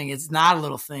being a little thing. It's not a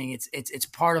little thing. It's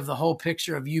part of the whole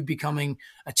picture of you becoming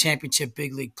a championship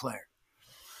big league player.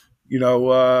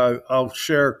 I'll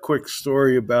share a quick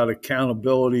story about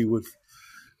accountability with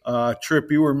Tripp.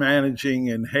 You were managing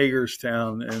in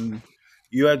Hagerstown, and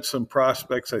you had some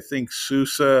prospects, I think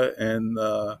Sousa and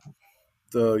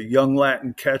the young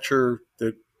Latin catcher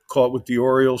that caught with the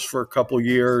Orioles for a couple of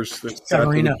years that got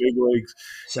to the big leagues.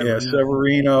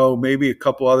 Severino, maybe a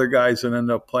couple other guys that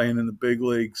ended up playing in the big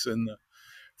leagues. And the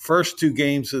first two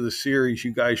games of the series,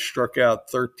 you guys struck out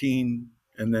 13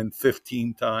 and then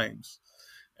 15 times.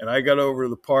 And I got over to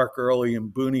the park early,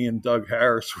 and Booney and Doug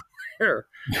Harris were there,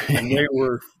 and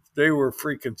they were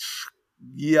freaking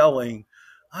yelling,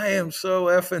 "I am so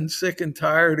effing sick and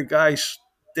tired of guys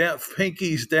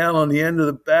pinkies down on the end of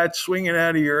the bat, swinging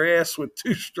out of your ass with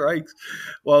 2 strikes."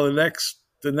 Well,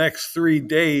 the next 3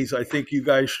 days, I think you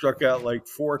guys struck out like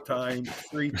 4 times,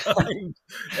 3 times,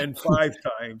 and 5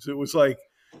 times. It was like,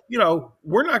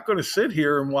 we're not going to sit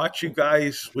here and watch you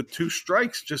guys with 2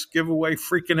 strikes just give away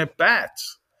freaking at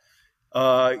bats.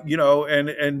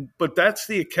 But that's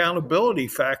the accountability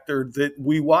factor that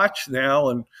we watch now.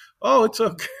 And, it's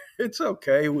okay. It's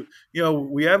okay.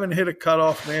 We haven't hit a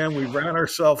cutoff man. We ran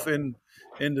ourselves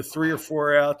into 3 or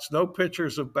 4 outs. No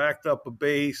pitchers have backed up a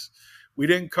base. We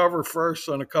didn't cover first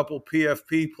on a couple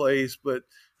PFP plays, but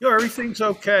everything's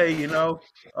okay.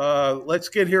 Let's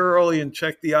get here early and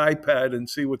check the iPad and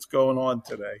see what's going on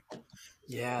today.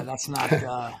 Yeah, that's not.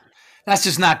 That's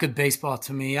just not good baseball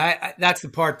to me. That's the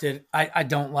part that I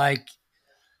don't like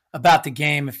about the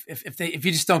game. If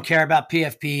you just don't care about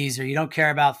PFPs or you don't care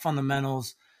about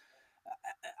fundamentals,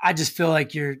 I just feel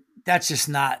like that's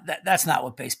not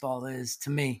what baseball is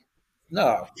to me.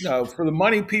 No. For the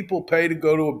money people pay to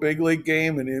go to a big league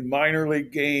game and a minor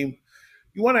league game,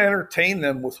 you want to entertain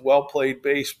them with well-played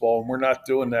baseball, and we're not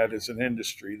doing that as an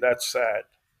industry. That's sad.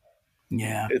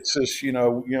 Yeah. It's just, we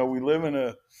live in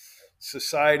a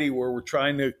society where we're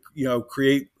trying to,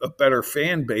 create a better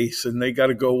fan base, and they got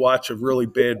to go watch a really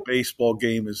bad baseball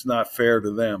game is not fair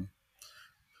to them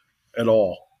at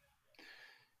all.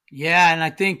 Yeah. And I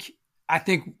think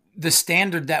the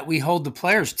standard that we hold the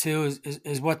players to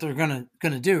is what they're going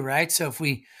to do. Right. So if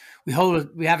we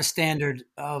have a standard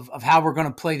of how we're going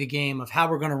to play the game, of how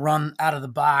we're going to run out of the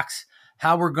box,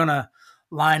 how we're going to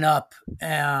line up,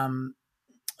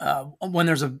 when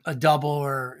there's a double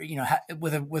or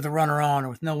with a runner on or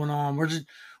with no one on, we're just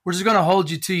going to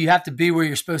hold you to. You have to be where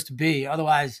you're supposed to be.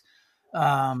 Otherwise,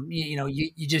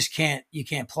 you just can't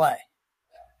play.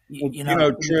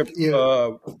 Tripp,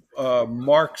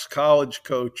 Mark's college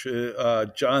coach,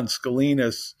 John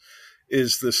Scalinas,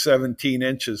 is the 17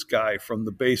 inches guy from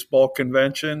the baseball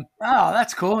convention. Oh,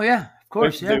 that's cool. Yeah, of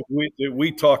course. That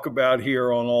we talk about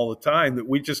here on all the time, that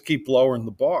we just keep lowering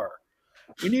the bar.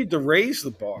 We need to raise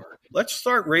the bar. Let's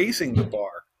start raising the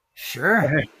bar.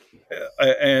 Sure.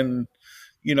 And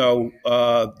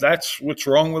that's what's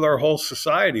wrong with our whole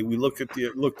society. We look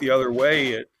the other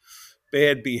way at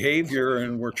bad behavior,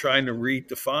 and we're trying to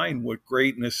redefine what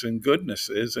greatness and goodness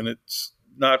is, and it's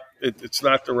not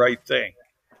the right thing.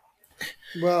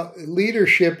 Well,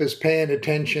 leadership is paying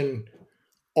attention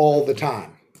all the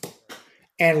time.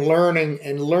 and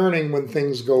learning when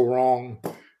things go wrong,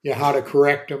 how to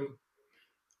correct them.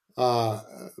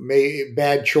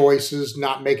 Bad choices,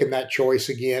 not making that choice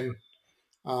again.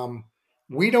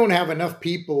 We don't have enough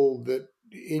people that,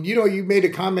 and you made a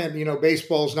comment,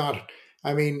 baseball's not,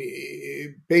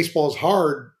 baseball's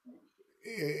hard,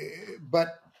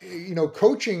 but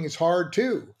coaching is hard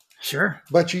too. Sure.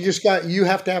 But you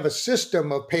have to have a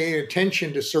system of paying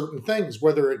attention to certain things,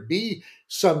 whether it be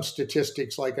some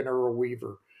statistics like an Earl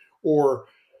Weaver or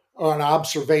an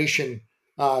observation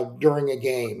during a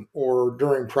game or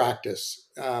during practice.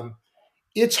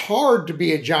 It's hard to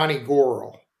be a Johnny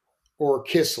Gorel or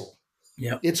Kissel.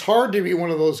 Yeah. It's hard to be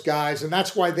one of those guys. And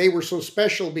that's why they were so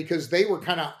special, because they were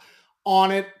kind of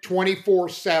on it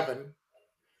 24/7,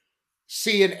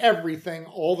 seeing everything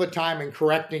all the time and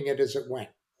correcting it as it went.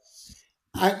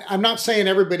 I'm not saying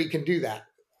everybody can do that,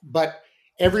 but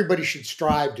everybody should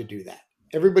strive to do that.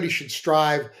 Everybody should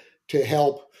strive to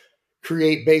help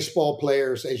create baseball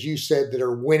players, as you said, that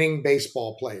are winning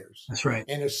baseball players. That's right.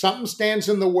 And if something stands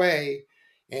in the way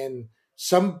and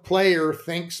some player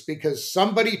thinks because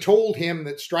somebody told him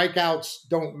that strikeouts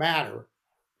don't matter,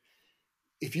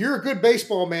 if you're a good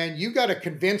baseball man, you got to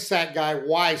convince that guy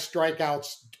why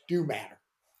strikeouts do matter.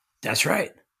 That's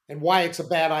right. And why it's a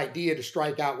bad idea to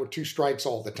strike out with 2 strikes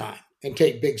all the time and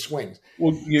take big swings.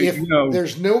 Well, If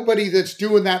there's nobody that's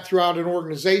doing that throughout an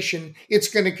organization, it's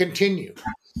going to continue.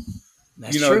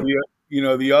 That's true.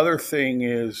 The other thing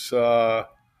is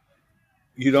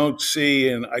you don't see,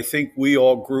 and I think we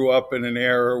all grew up in an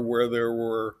era where there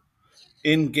were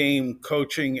in-game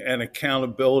coaching and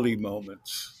accountability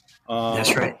moments.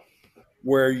 That's right.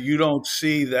 Where you don't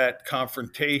see that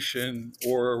confrontation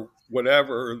or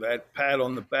whatever, that pat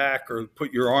on the back or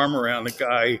put your arm around a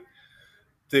guy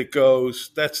that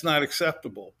goes, that's not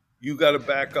acceptable. You got to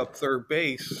back up third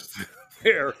base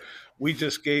there. We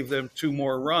just gave them 2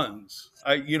 more runs.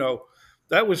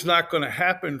 That was not going to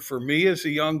happen for me as a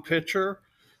young pitcher,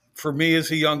 for me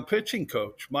as a young pitching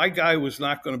coach. My guy was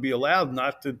not going to be allowed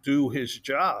not to do his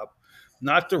job,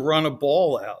 not to run a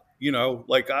ball out.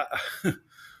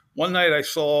 One night I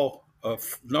saw a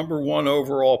number 1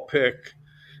 overall pick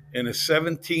in a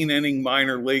 17-inning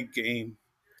minor league game,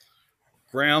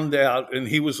 ground out, and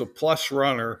he was a plus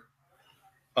runner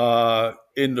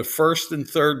in the first and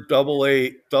third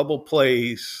double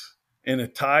plays in a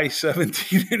tie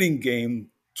 17-inning game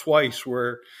twice,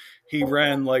 where he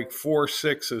ran like 4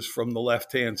 sixes from the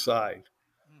left-hand side.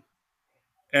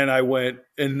 And I went,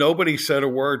 and nobody said a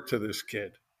word to this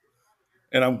kid.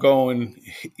 And I'm going,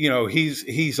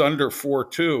 he's under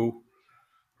 4.2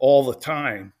 all the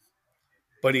time.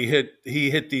 But he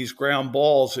hit these ground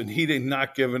balls, and he did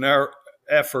not give an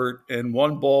effort. And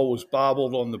 1 ball was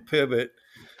bobbled on the pivot,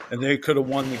 and they could have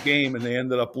won the game, and they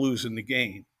ended up losing the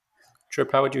game.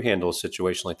 Tripp, how would you handle a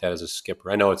situation like that as a skipper?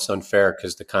 I know it's unfair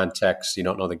because the context, you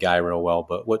don't know the guy real well,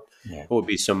 but what would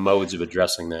be some modes of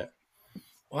addressing that?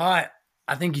 Well,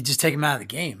 I think you just take him out of the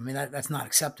game. I mean, that's not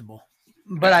acceptable.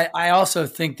 But I also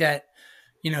think that,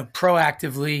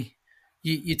 proactively,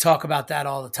 you talk about that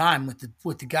all the time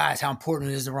with the guys, how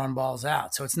important it is to run balls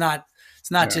out. So it's not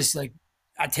just like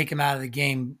I take him out of the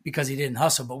game because he didn't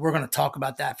hustle, but we're going to talk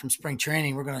about that from spring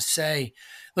training. We're going to say,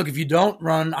 look, if you don't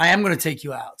run, I am going to take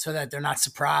you out so that they're not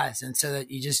surprised, and so that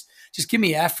you just give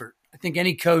me effort. I think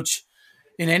any coach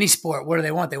in any sport, what do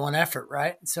they want? They want effort,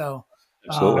 right? So,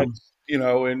 and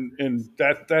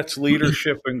that's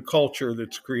leadership and culture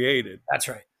that's created. That's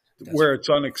right. Where it's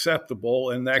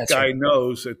unacceptable, and that guy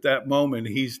knows at that moment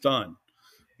he's done.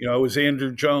 It was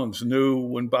Andrew Jones knew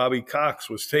when Bobby Cox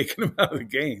was taking him out of the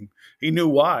game. He knew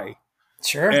why.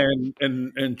 Sure.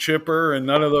 And Chipper and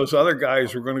none of those other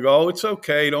guys were going to go, oh, it's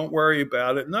okay, don't worry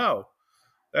about it. No,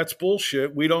 that's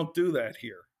bullshit. We don't do that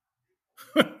here.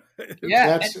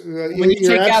 Yeah. When you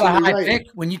take out a high pick,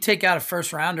 when you take out a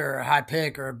first rounder or a high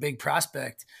pick or a big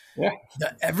prospect,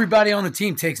 everybody on the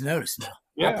team takes notice now.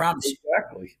 Yeah, I promise you.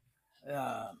 Exactly.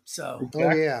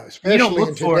 Especially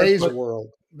in today's world.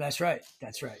 That's right.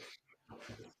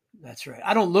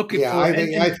 I don't look at.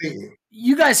 I think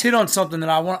you guys hit on something that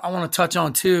I want to touch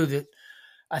on too. That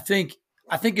I think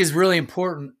is really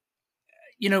important.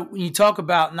 When you talk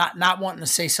about not wanting to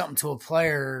say something to a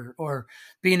player or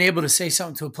being able to say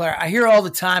something to a player, I hear all the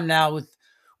time now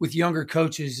with younger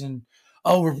coaches and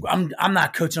I'm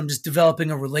not coaching, I'm just developing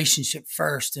a relationship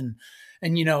first, and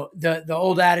the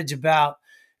old adage about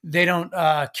they don't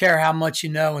care how much you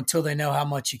know until they know how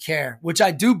much you care, which I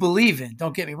do believe in.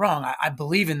 Don't get me wrong, I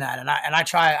believe in that, and I've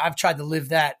tried to live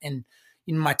that in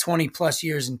my 20 plus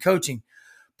years in coaching,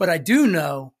 but I do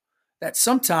know that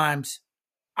sometimes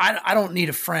I don't need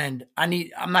a friend.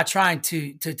 I'm not trying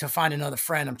to find another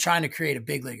friend. I'm trying to create a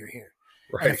big leaguer here.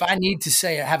 Right. And if I need to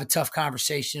say I have a tough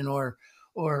conversation or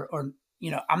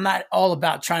I'm not all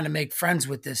about trying to make friends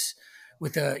with a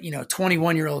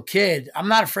 21-year-old kid. I'm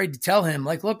not afraid to tell him,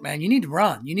 like, look, man, you need to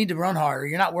run. You need to run harder.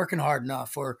 You're not working hard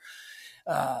enough, or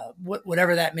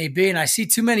whatever that may be. And I see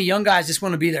too many young guys just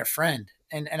want to be their friend.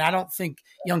 And I don't think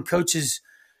young coaches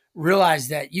realize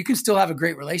that you can still have a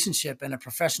great relationship and a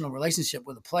professional relationship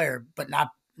with a player, but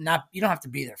not you don't have to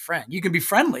be their friend. You can be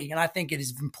friendly, and I think it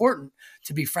is important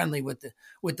to be friendly with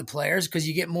the players because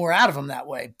you get more out of them that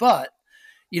way. But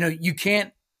you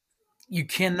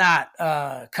cannot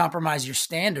compromise your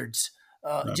standards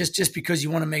just because you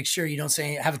want to make sure you don't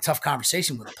have a tough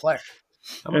conversation with a player.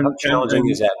 How challenging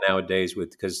is that nowadays?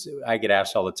 Because I get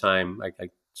asked all the time. I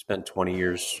spent 20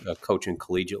 years coaching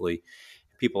collegiately.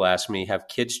 People ask me, have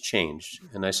kids changed?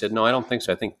 And I said, no, I don't think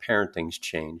so. I think parenting's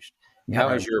changed. How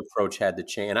has your approach had to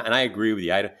change? And I agree with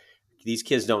you. These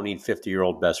kids don't need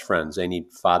 50-year-old best friends. They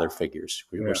need father figures.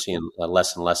 We're seeing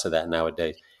less and less of that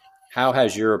nowadays. How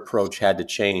has your approach had to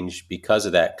change because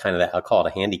of that I'll call it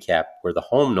a handicap, where the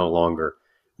home no longer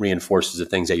reinforces the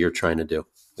things that you're trying to do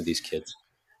with these kids?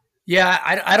 Yeah,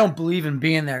 I don't believe in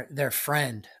being their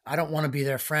friend. I don't want to be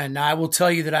their friend. Now, I will tell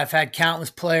you that I've had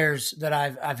countless players that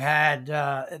I've had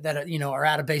that are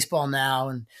out of baseball now,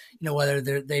 and whether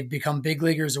they've become big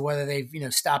leaguers or whether they've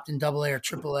stopped in AA or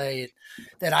AAA,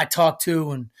 that I talk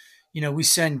to, and we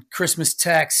send Christmas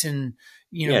texts, and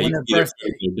when their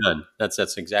birthday. Done.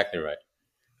 That's exactly right.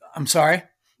 I'm sorry.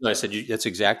 No, I said that's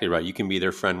exactly right. You can be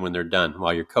their friend when they're done.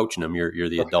 While you're coaching them, you're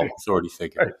the adult authority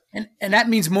figure. And that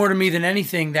means more to me than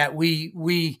anything that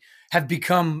we have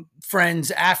become friends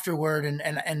afterward,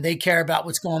 and they care about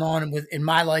what's going on in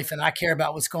my life, and I care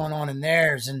about what's going on in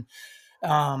theirs. And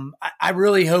I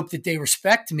really hope that they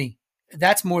respect me.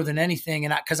 That's more than anything,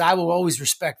 and because I will always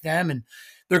respect them, and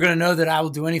they're going to know that I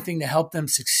will do anything to help them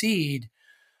succeed.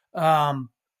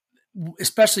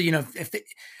 Especially,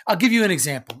 I'll give you an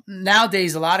example.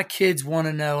 Nowadays, a lot of kids want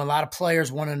to know, a lot of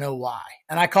players want to know why.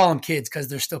 And I call them kids because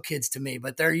they're still kids to me,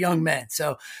 but they're young men.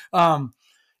 So,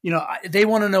 they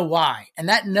want to know why. And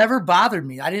that never bothered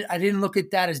me. I didn't look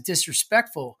at that as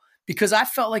disrespectful because I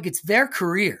felt like it's their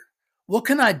career. What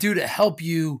can I do to help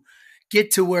you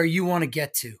get to where you want to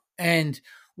get to? And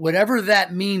whatever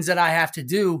that means that I have to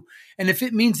do. And if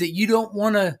it means that you don't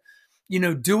want to,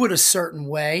 do it a certain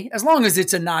way, as long as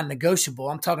it's a non-negotiable.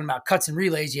 I'm talking about cuts and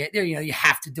relays. You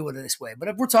have to do it this way. But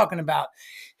if we're talking about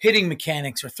hitting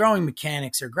mechanics or throwing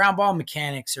mechanics or ground ball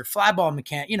mechanics or fly ball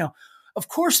mechanics, of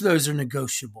course those are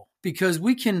negotiable because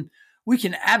we can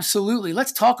absolutely,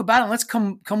 let's talk about it. And let's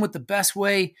come with the best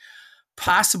way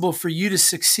possible for you to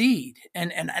succeed.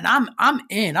 And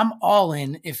I'm all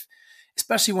in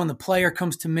especially when the player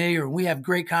comes to me or we have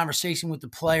great conversation with the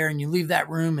player and you leave that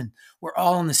room and we're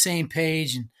all on the same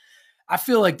page. And I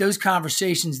feel like those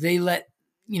conversations, they let,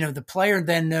 the player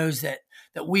then knows that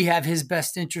we have his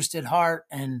best interest at heart.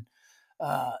 And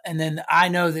then I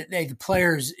know that the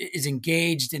player is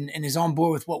engaged and is on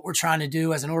board with what we're trying to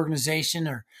do as an organization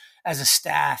or as a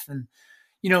staff. And,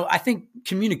 I think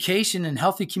communication and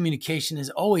healthy communication is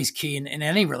always key in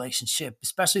any relationship,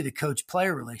 especially the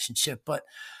coach-player relationship. But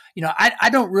I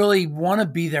don't really want to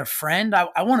be their friend.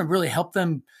 I want to really help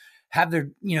them have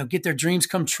their, get their dreams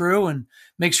come true and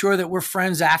make sure that we're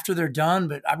friends after they're done.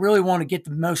 But I really want to get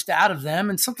the most out of them.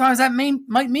 And sometimes that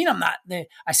might mean I'm not.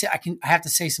 I have to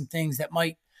say some things that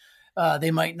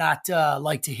they might not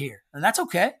like to hear, and that's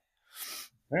okay.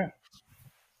 Yeah,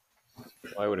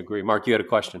 I would agree. Mark, you had a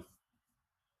question.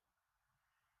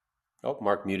 Oh,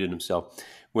 Mark muted himself.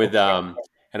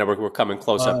 And we're coming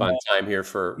close up on time here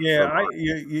for.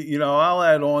 I'll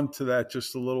add on to that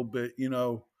just a little bit.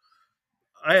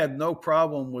 I had no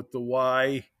problem with the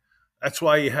why. That's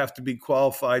why you have to be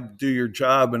qualified to do your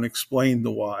job and explain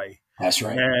the why. That's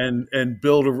right. And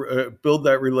build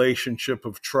that relationship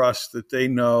of trust that they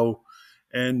know.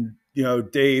 And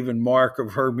Dave and Mark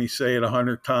have heard me say it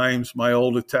 100 times. My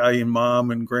old Italian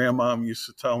mom and grandmom used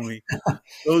to tell me,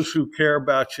 those who care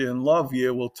about you and love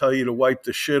you will tell you to wipe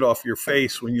the shit off your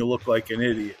face when you look like an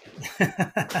idiot.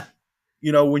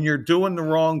 When you're doing the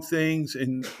wrong things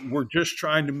and we're just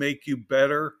trying to make you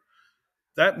better,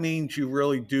 that means you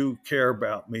really do care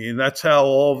about me. And that's how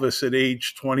all of us at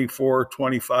age 24,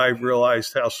 25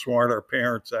 realized how smart our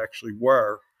parents actually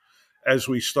were as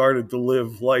we started to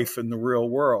live life in the real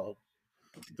world.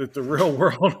 That the real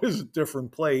world is a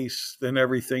different place than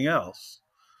everything else.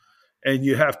 And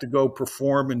you have to go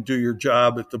perform and do your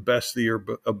job at the best of your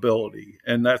ability.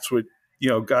 And that's what,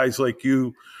 guys like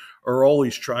you are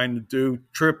always trying to do.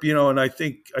 Tripp, and I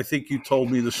think you told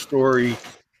me the story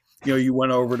you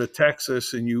went over to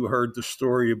Texas and you heard the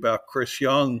story about Chris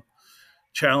Young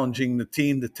challenging the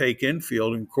team to take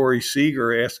infield and Corey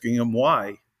Seager asking him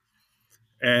why.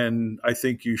 And I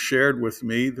think you shared with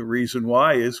me the reason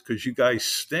why is because you guys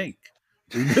stink.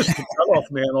 We miss the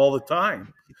cutoff man all the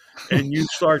time. And you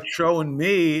start showing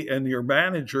me and your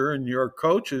manager and your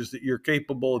coaches that you're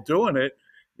capable of doing it.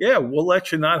 Yeah, we'll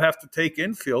let you not have to take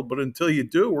infield, but until you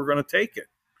do, we're going to take it.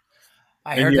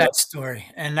 I heard that story,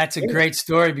 and that's a great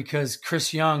story because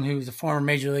Chris Young, who's a former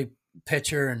major league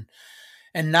pitcher,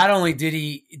 and not only did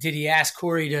he ask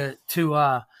Corey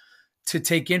to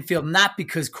take infield, not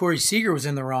because Corey Seager was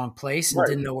in the wrong place and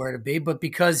didn't know where to be, but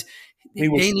because they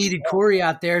needed Corey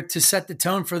out there to set the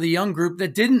tone for the young group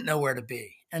that didn't know where to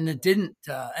be, and it didn't.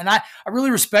 And I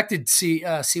really respected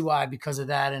CY because of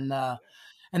that, and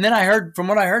then I heard, from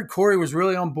what I heard, Corey was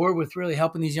really on board with really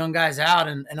helping these young guys out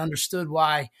and understood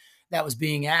why that was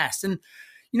being asked. And,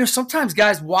 sometimes,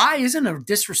 guys, why isn't a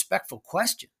disrespectful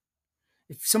question.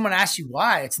 If someone asks you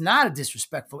why, it's not a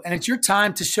disrespectful. And it's your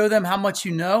time to show them how much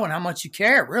you know and how much you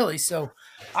care, really. So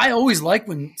I always like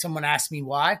when someone asks me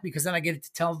why, because then I get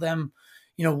to tell them,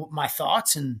 my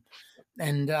thoughts and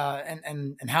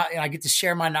how I get to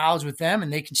share my knowledge with them,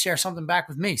 and they can share something back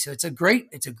with me. So it's a great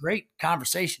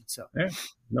conversation. So yeah,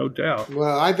 no doubt.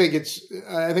 Well, I think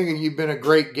you've been a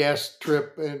great guest,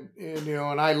 Tripp, and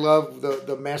I love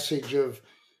the message of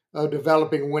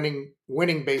developing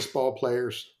winning baseball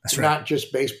players. That's right. Not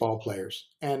just baseball players.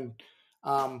 And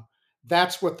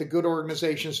that's what the good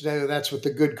organizations do. That's what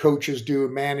the good coaches do,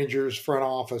 managers, front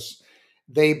office.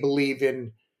 They believe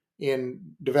in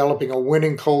developing a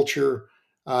winning culture,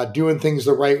 doing things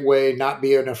the right way, not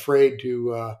being afraid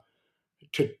to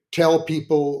tell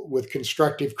people with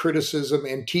constructive criticism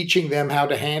and teaching them how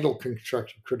to handle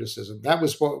constructive criticism. That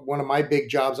was one of my big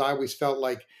jobs. I always felt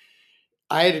like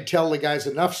I had to tell the guys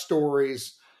enough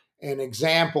stories and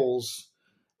examples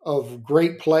of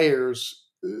great players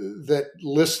that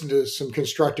listened to some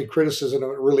constructive criticism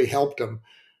and it really helped them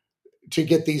to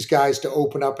get these guys to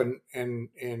open up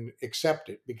and accept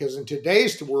it. Because in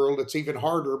today's world, it's even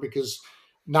harder because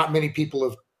not many people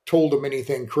have told them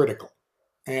anything critical.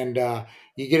 And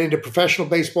you get into professional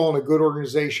baseball in a good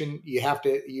organization, you have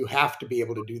to be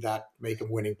able to do that, make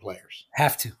them winning players.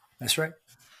 Have to. That's right.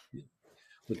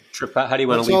 Tripp, how do you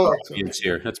want to leave our audience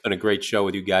here? That's been a great show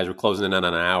with you guys. We're closing in on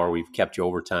an hour. We've kept you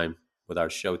overtime with our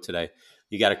show today.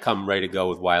 You got to come ready to go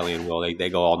with Wiley and Will. They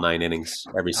go all 9 innings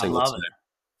every single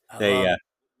time.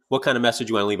 What kind of message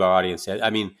you want to leave our audience? I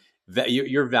mean,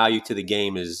 your value to the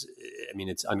game is,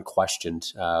 it's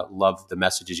unquestioned. Love the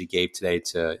messages you gave today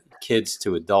to kids,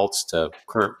 to adults, to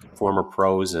current, former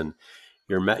pros, and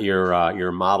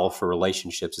your model for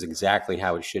relationships is exactly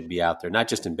how it should be out there, not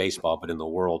just in baseball, but in the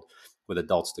world with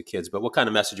adults to kids. But what kind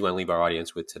of message you want to leave our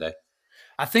audience with today?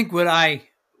 I think what I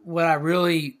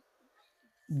really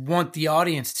want the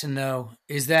audience to know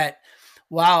is that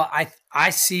while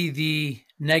I see the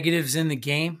negatives in the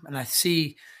game and I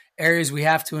see areas we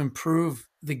have to improve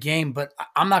the game, but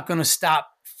I'm not going to stop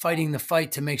fighting the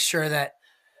fight to make sure that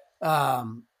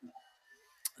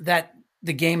that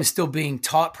the game is still being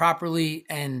taught properly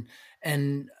and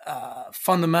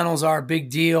fundamentals are a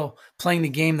big deal. Playing the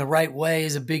game the right way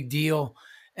is a big deal.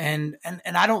 And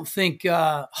I don't think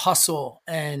hustle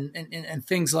and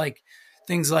things like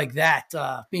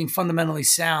that, being fundamentally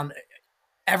sound,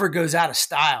 ever goes out of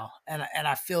style. And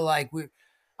I feel like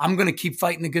I'm going to keep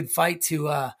fighting the good fight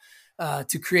to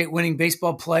create winning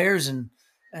baseball players.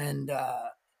 And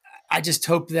I just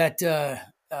hope that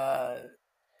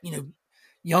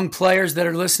young players that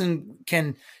are listening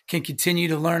can continue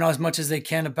to learn as much as they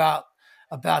can about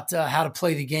how to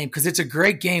play the game, because it's a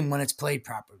great game when it's played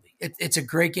properly. It's a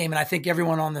great game, and I think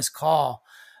everyone on this call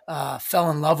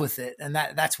fell in love with it, and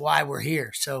that's why we're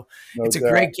here. So it's a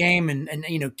great game,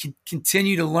 and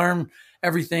continue to learn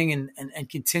everything and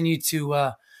continue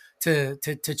to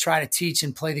try to teach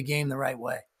and play the game the right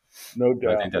way. No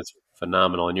doubt. I think that's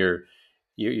phenomenal, and you're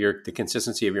the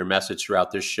consistency of your message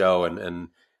throughout this show, and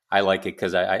I like it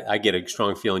because I get a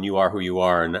strong feeling you are who you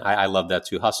are, and I love that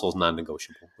too. Hustle is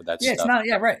non-negotiable with that stuff. It's not.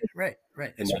 Yeah, right. That's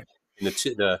right.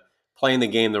 The playing the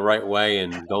game the right way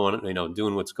and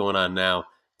doing what's going on now,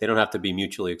 they don't have to be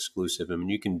mutually exclusive.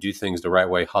 You can do things the right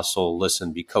way, hustle,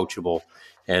 listen, be coachable,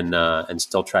 and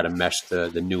still try to mesh the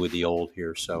new with the old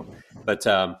here. So, but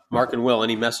Mark and Will,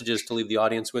 any messages to leave the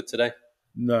audience with today?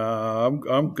 No,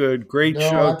 I'm good. Great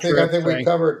show. I think we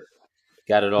covered.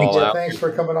 Got it all out. Thanks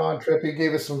for coming on, Tripp. You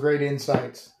gave us some great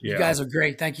insights. Yeah. You guys are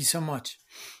great. Thank you so much.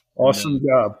 Awesome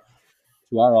job.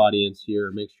 To our audience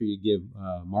here, make sure you give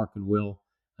Mark and Will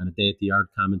on A Day at the Yard,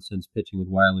 Common Sense Pitching with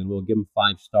Wiley and Will. Give them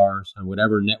 5 stars on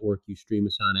whatever network you stream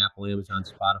us on, Apple, Amazon,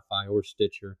 Spotify, or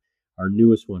Stitcher. Our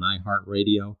newest one,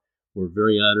 iHeartRadio. We're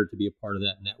very honored to be a part of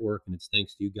that network, and it's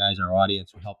thanks to you guys, our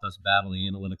audience, who helped us battle the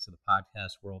analytics of the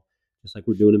podcast world, just like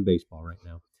we're doing in baseball right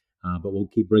now. But we'll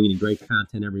keep bringing you great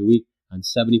content every week on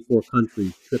 74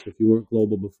 countries. Tripp, if you weren't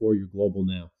global before, you're global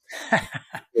now.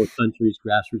 4 countries,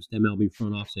 grassroots, MLB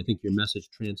front office. I think your message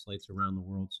translates around the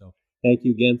world. So thank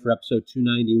you again for episode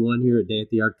 291 here at Day at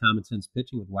the Yard, Common Sense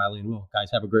Pitching with Wiley and Will. Guys,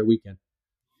 have a great weekend.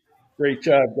 Great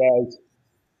job, guys.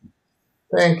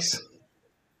 Thanks.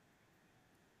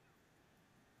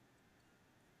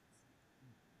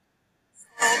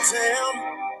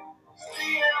 Town.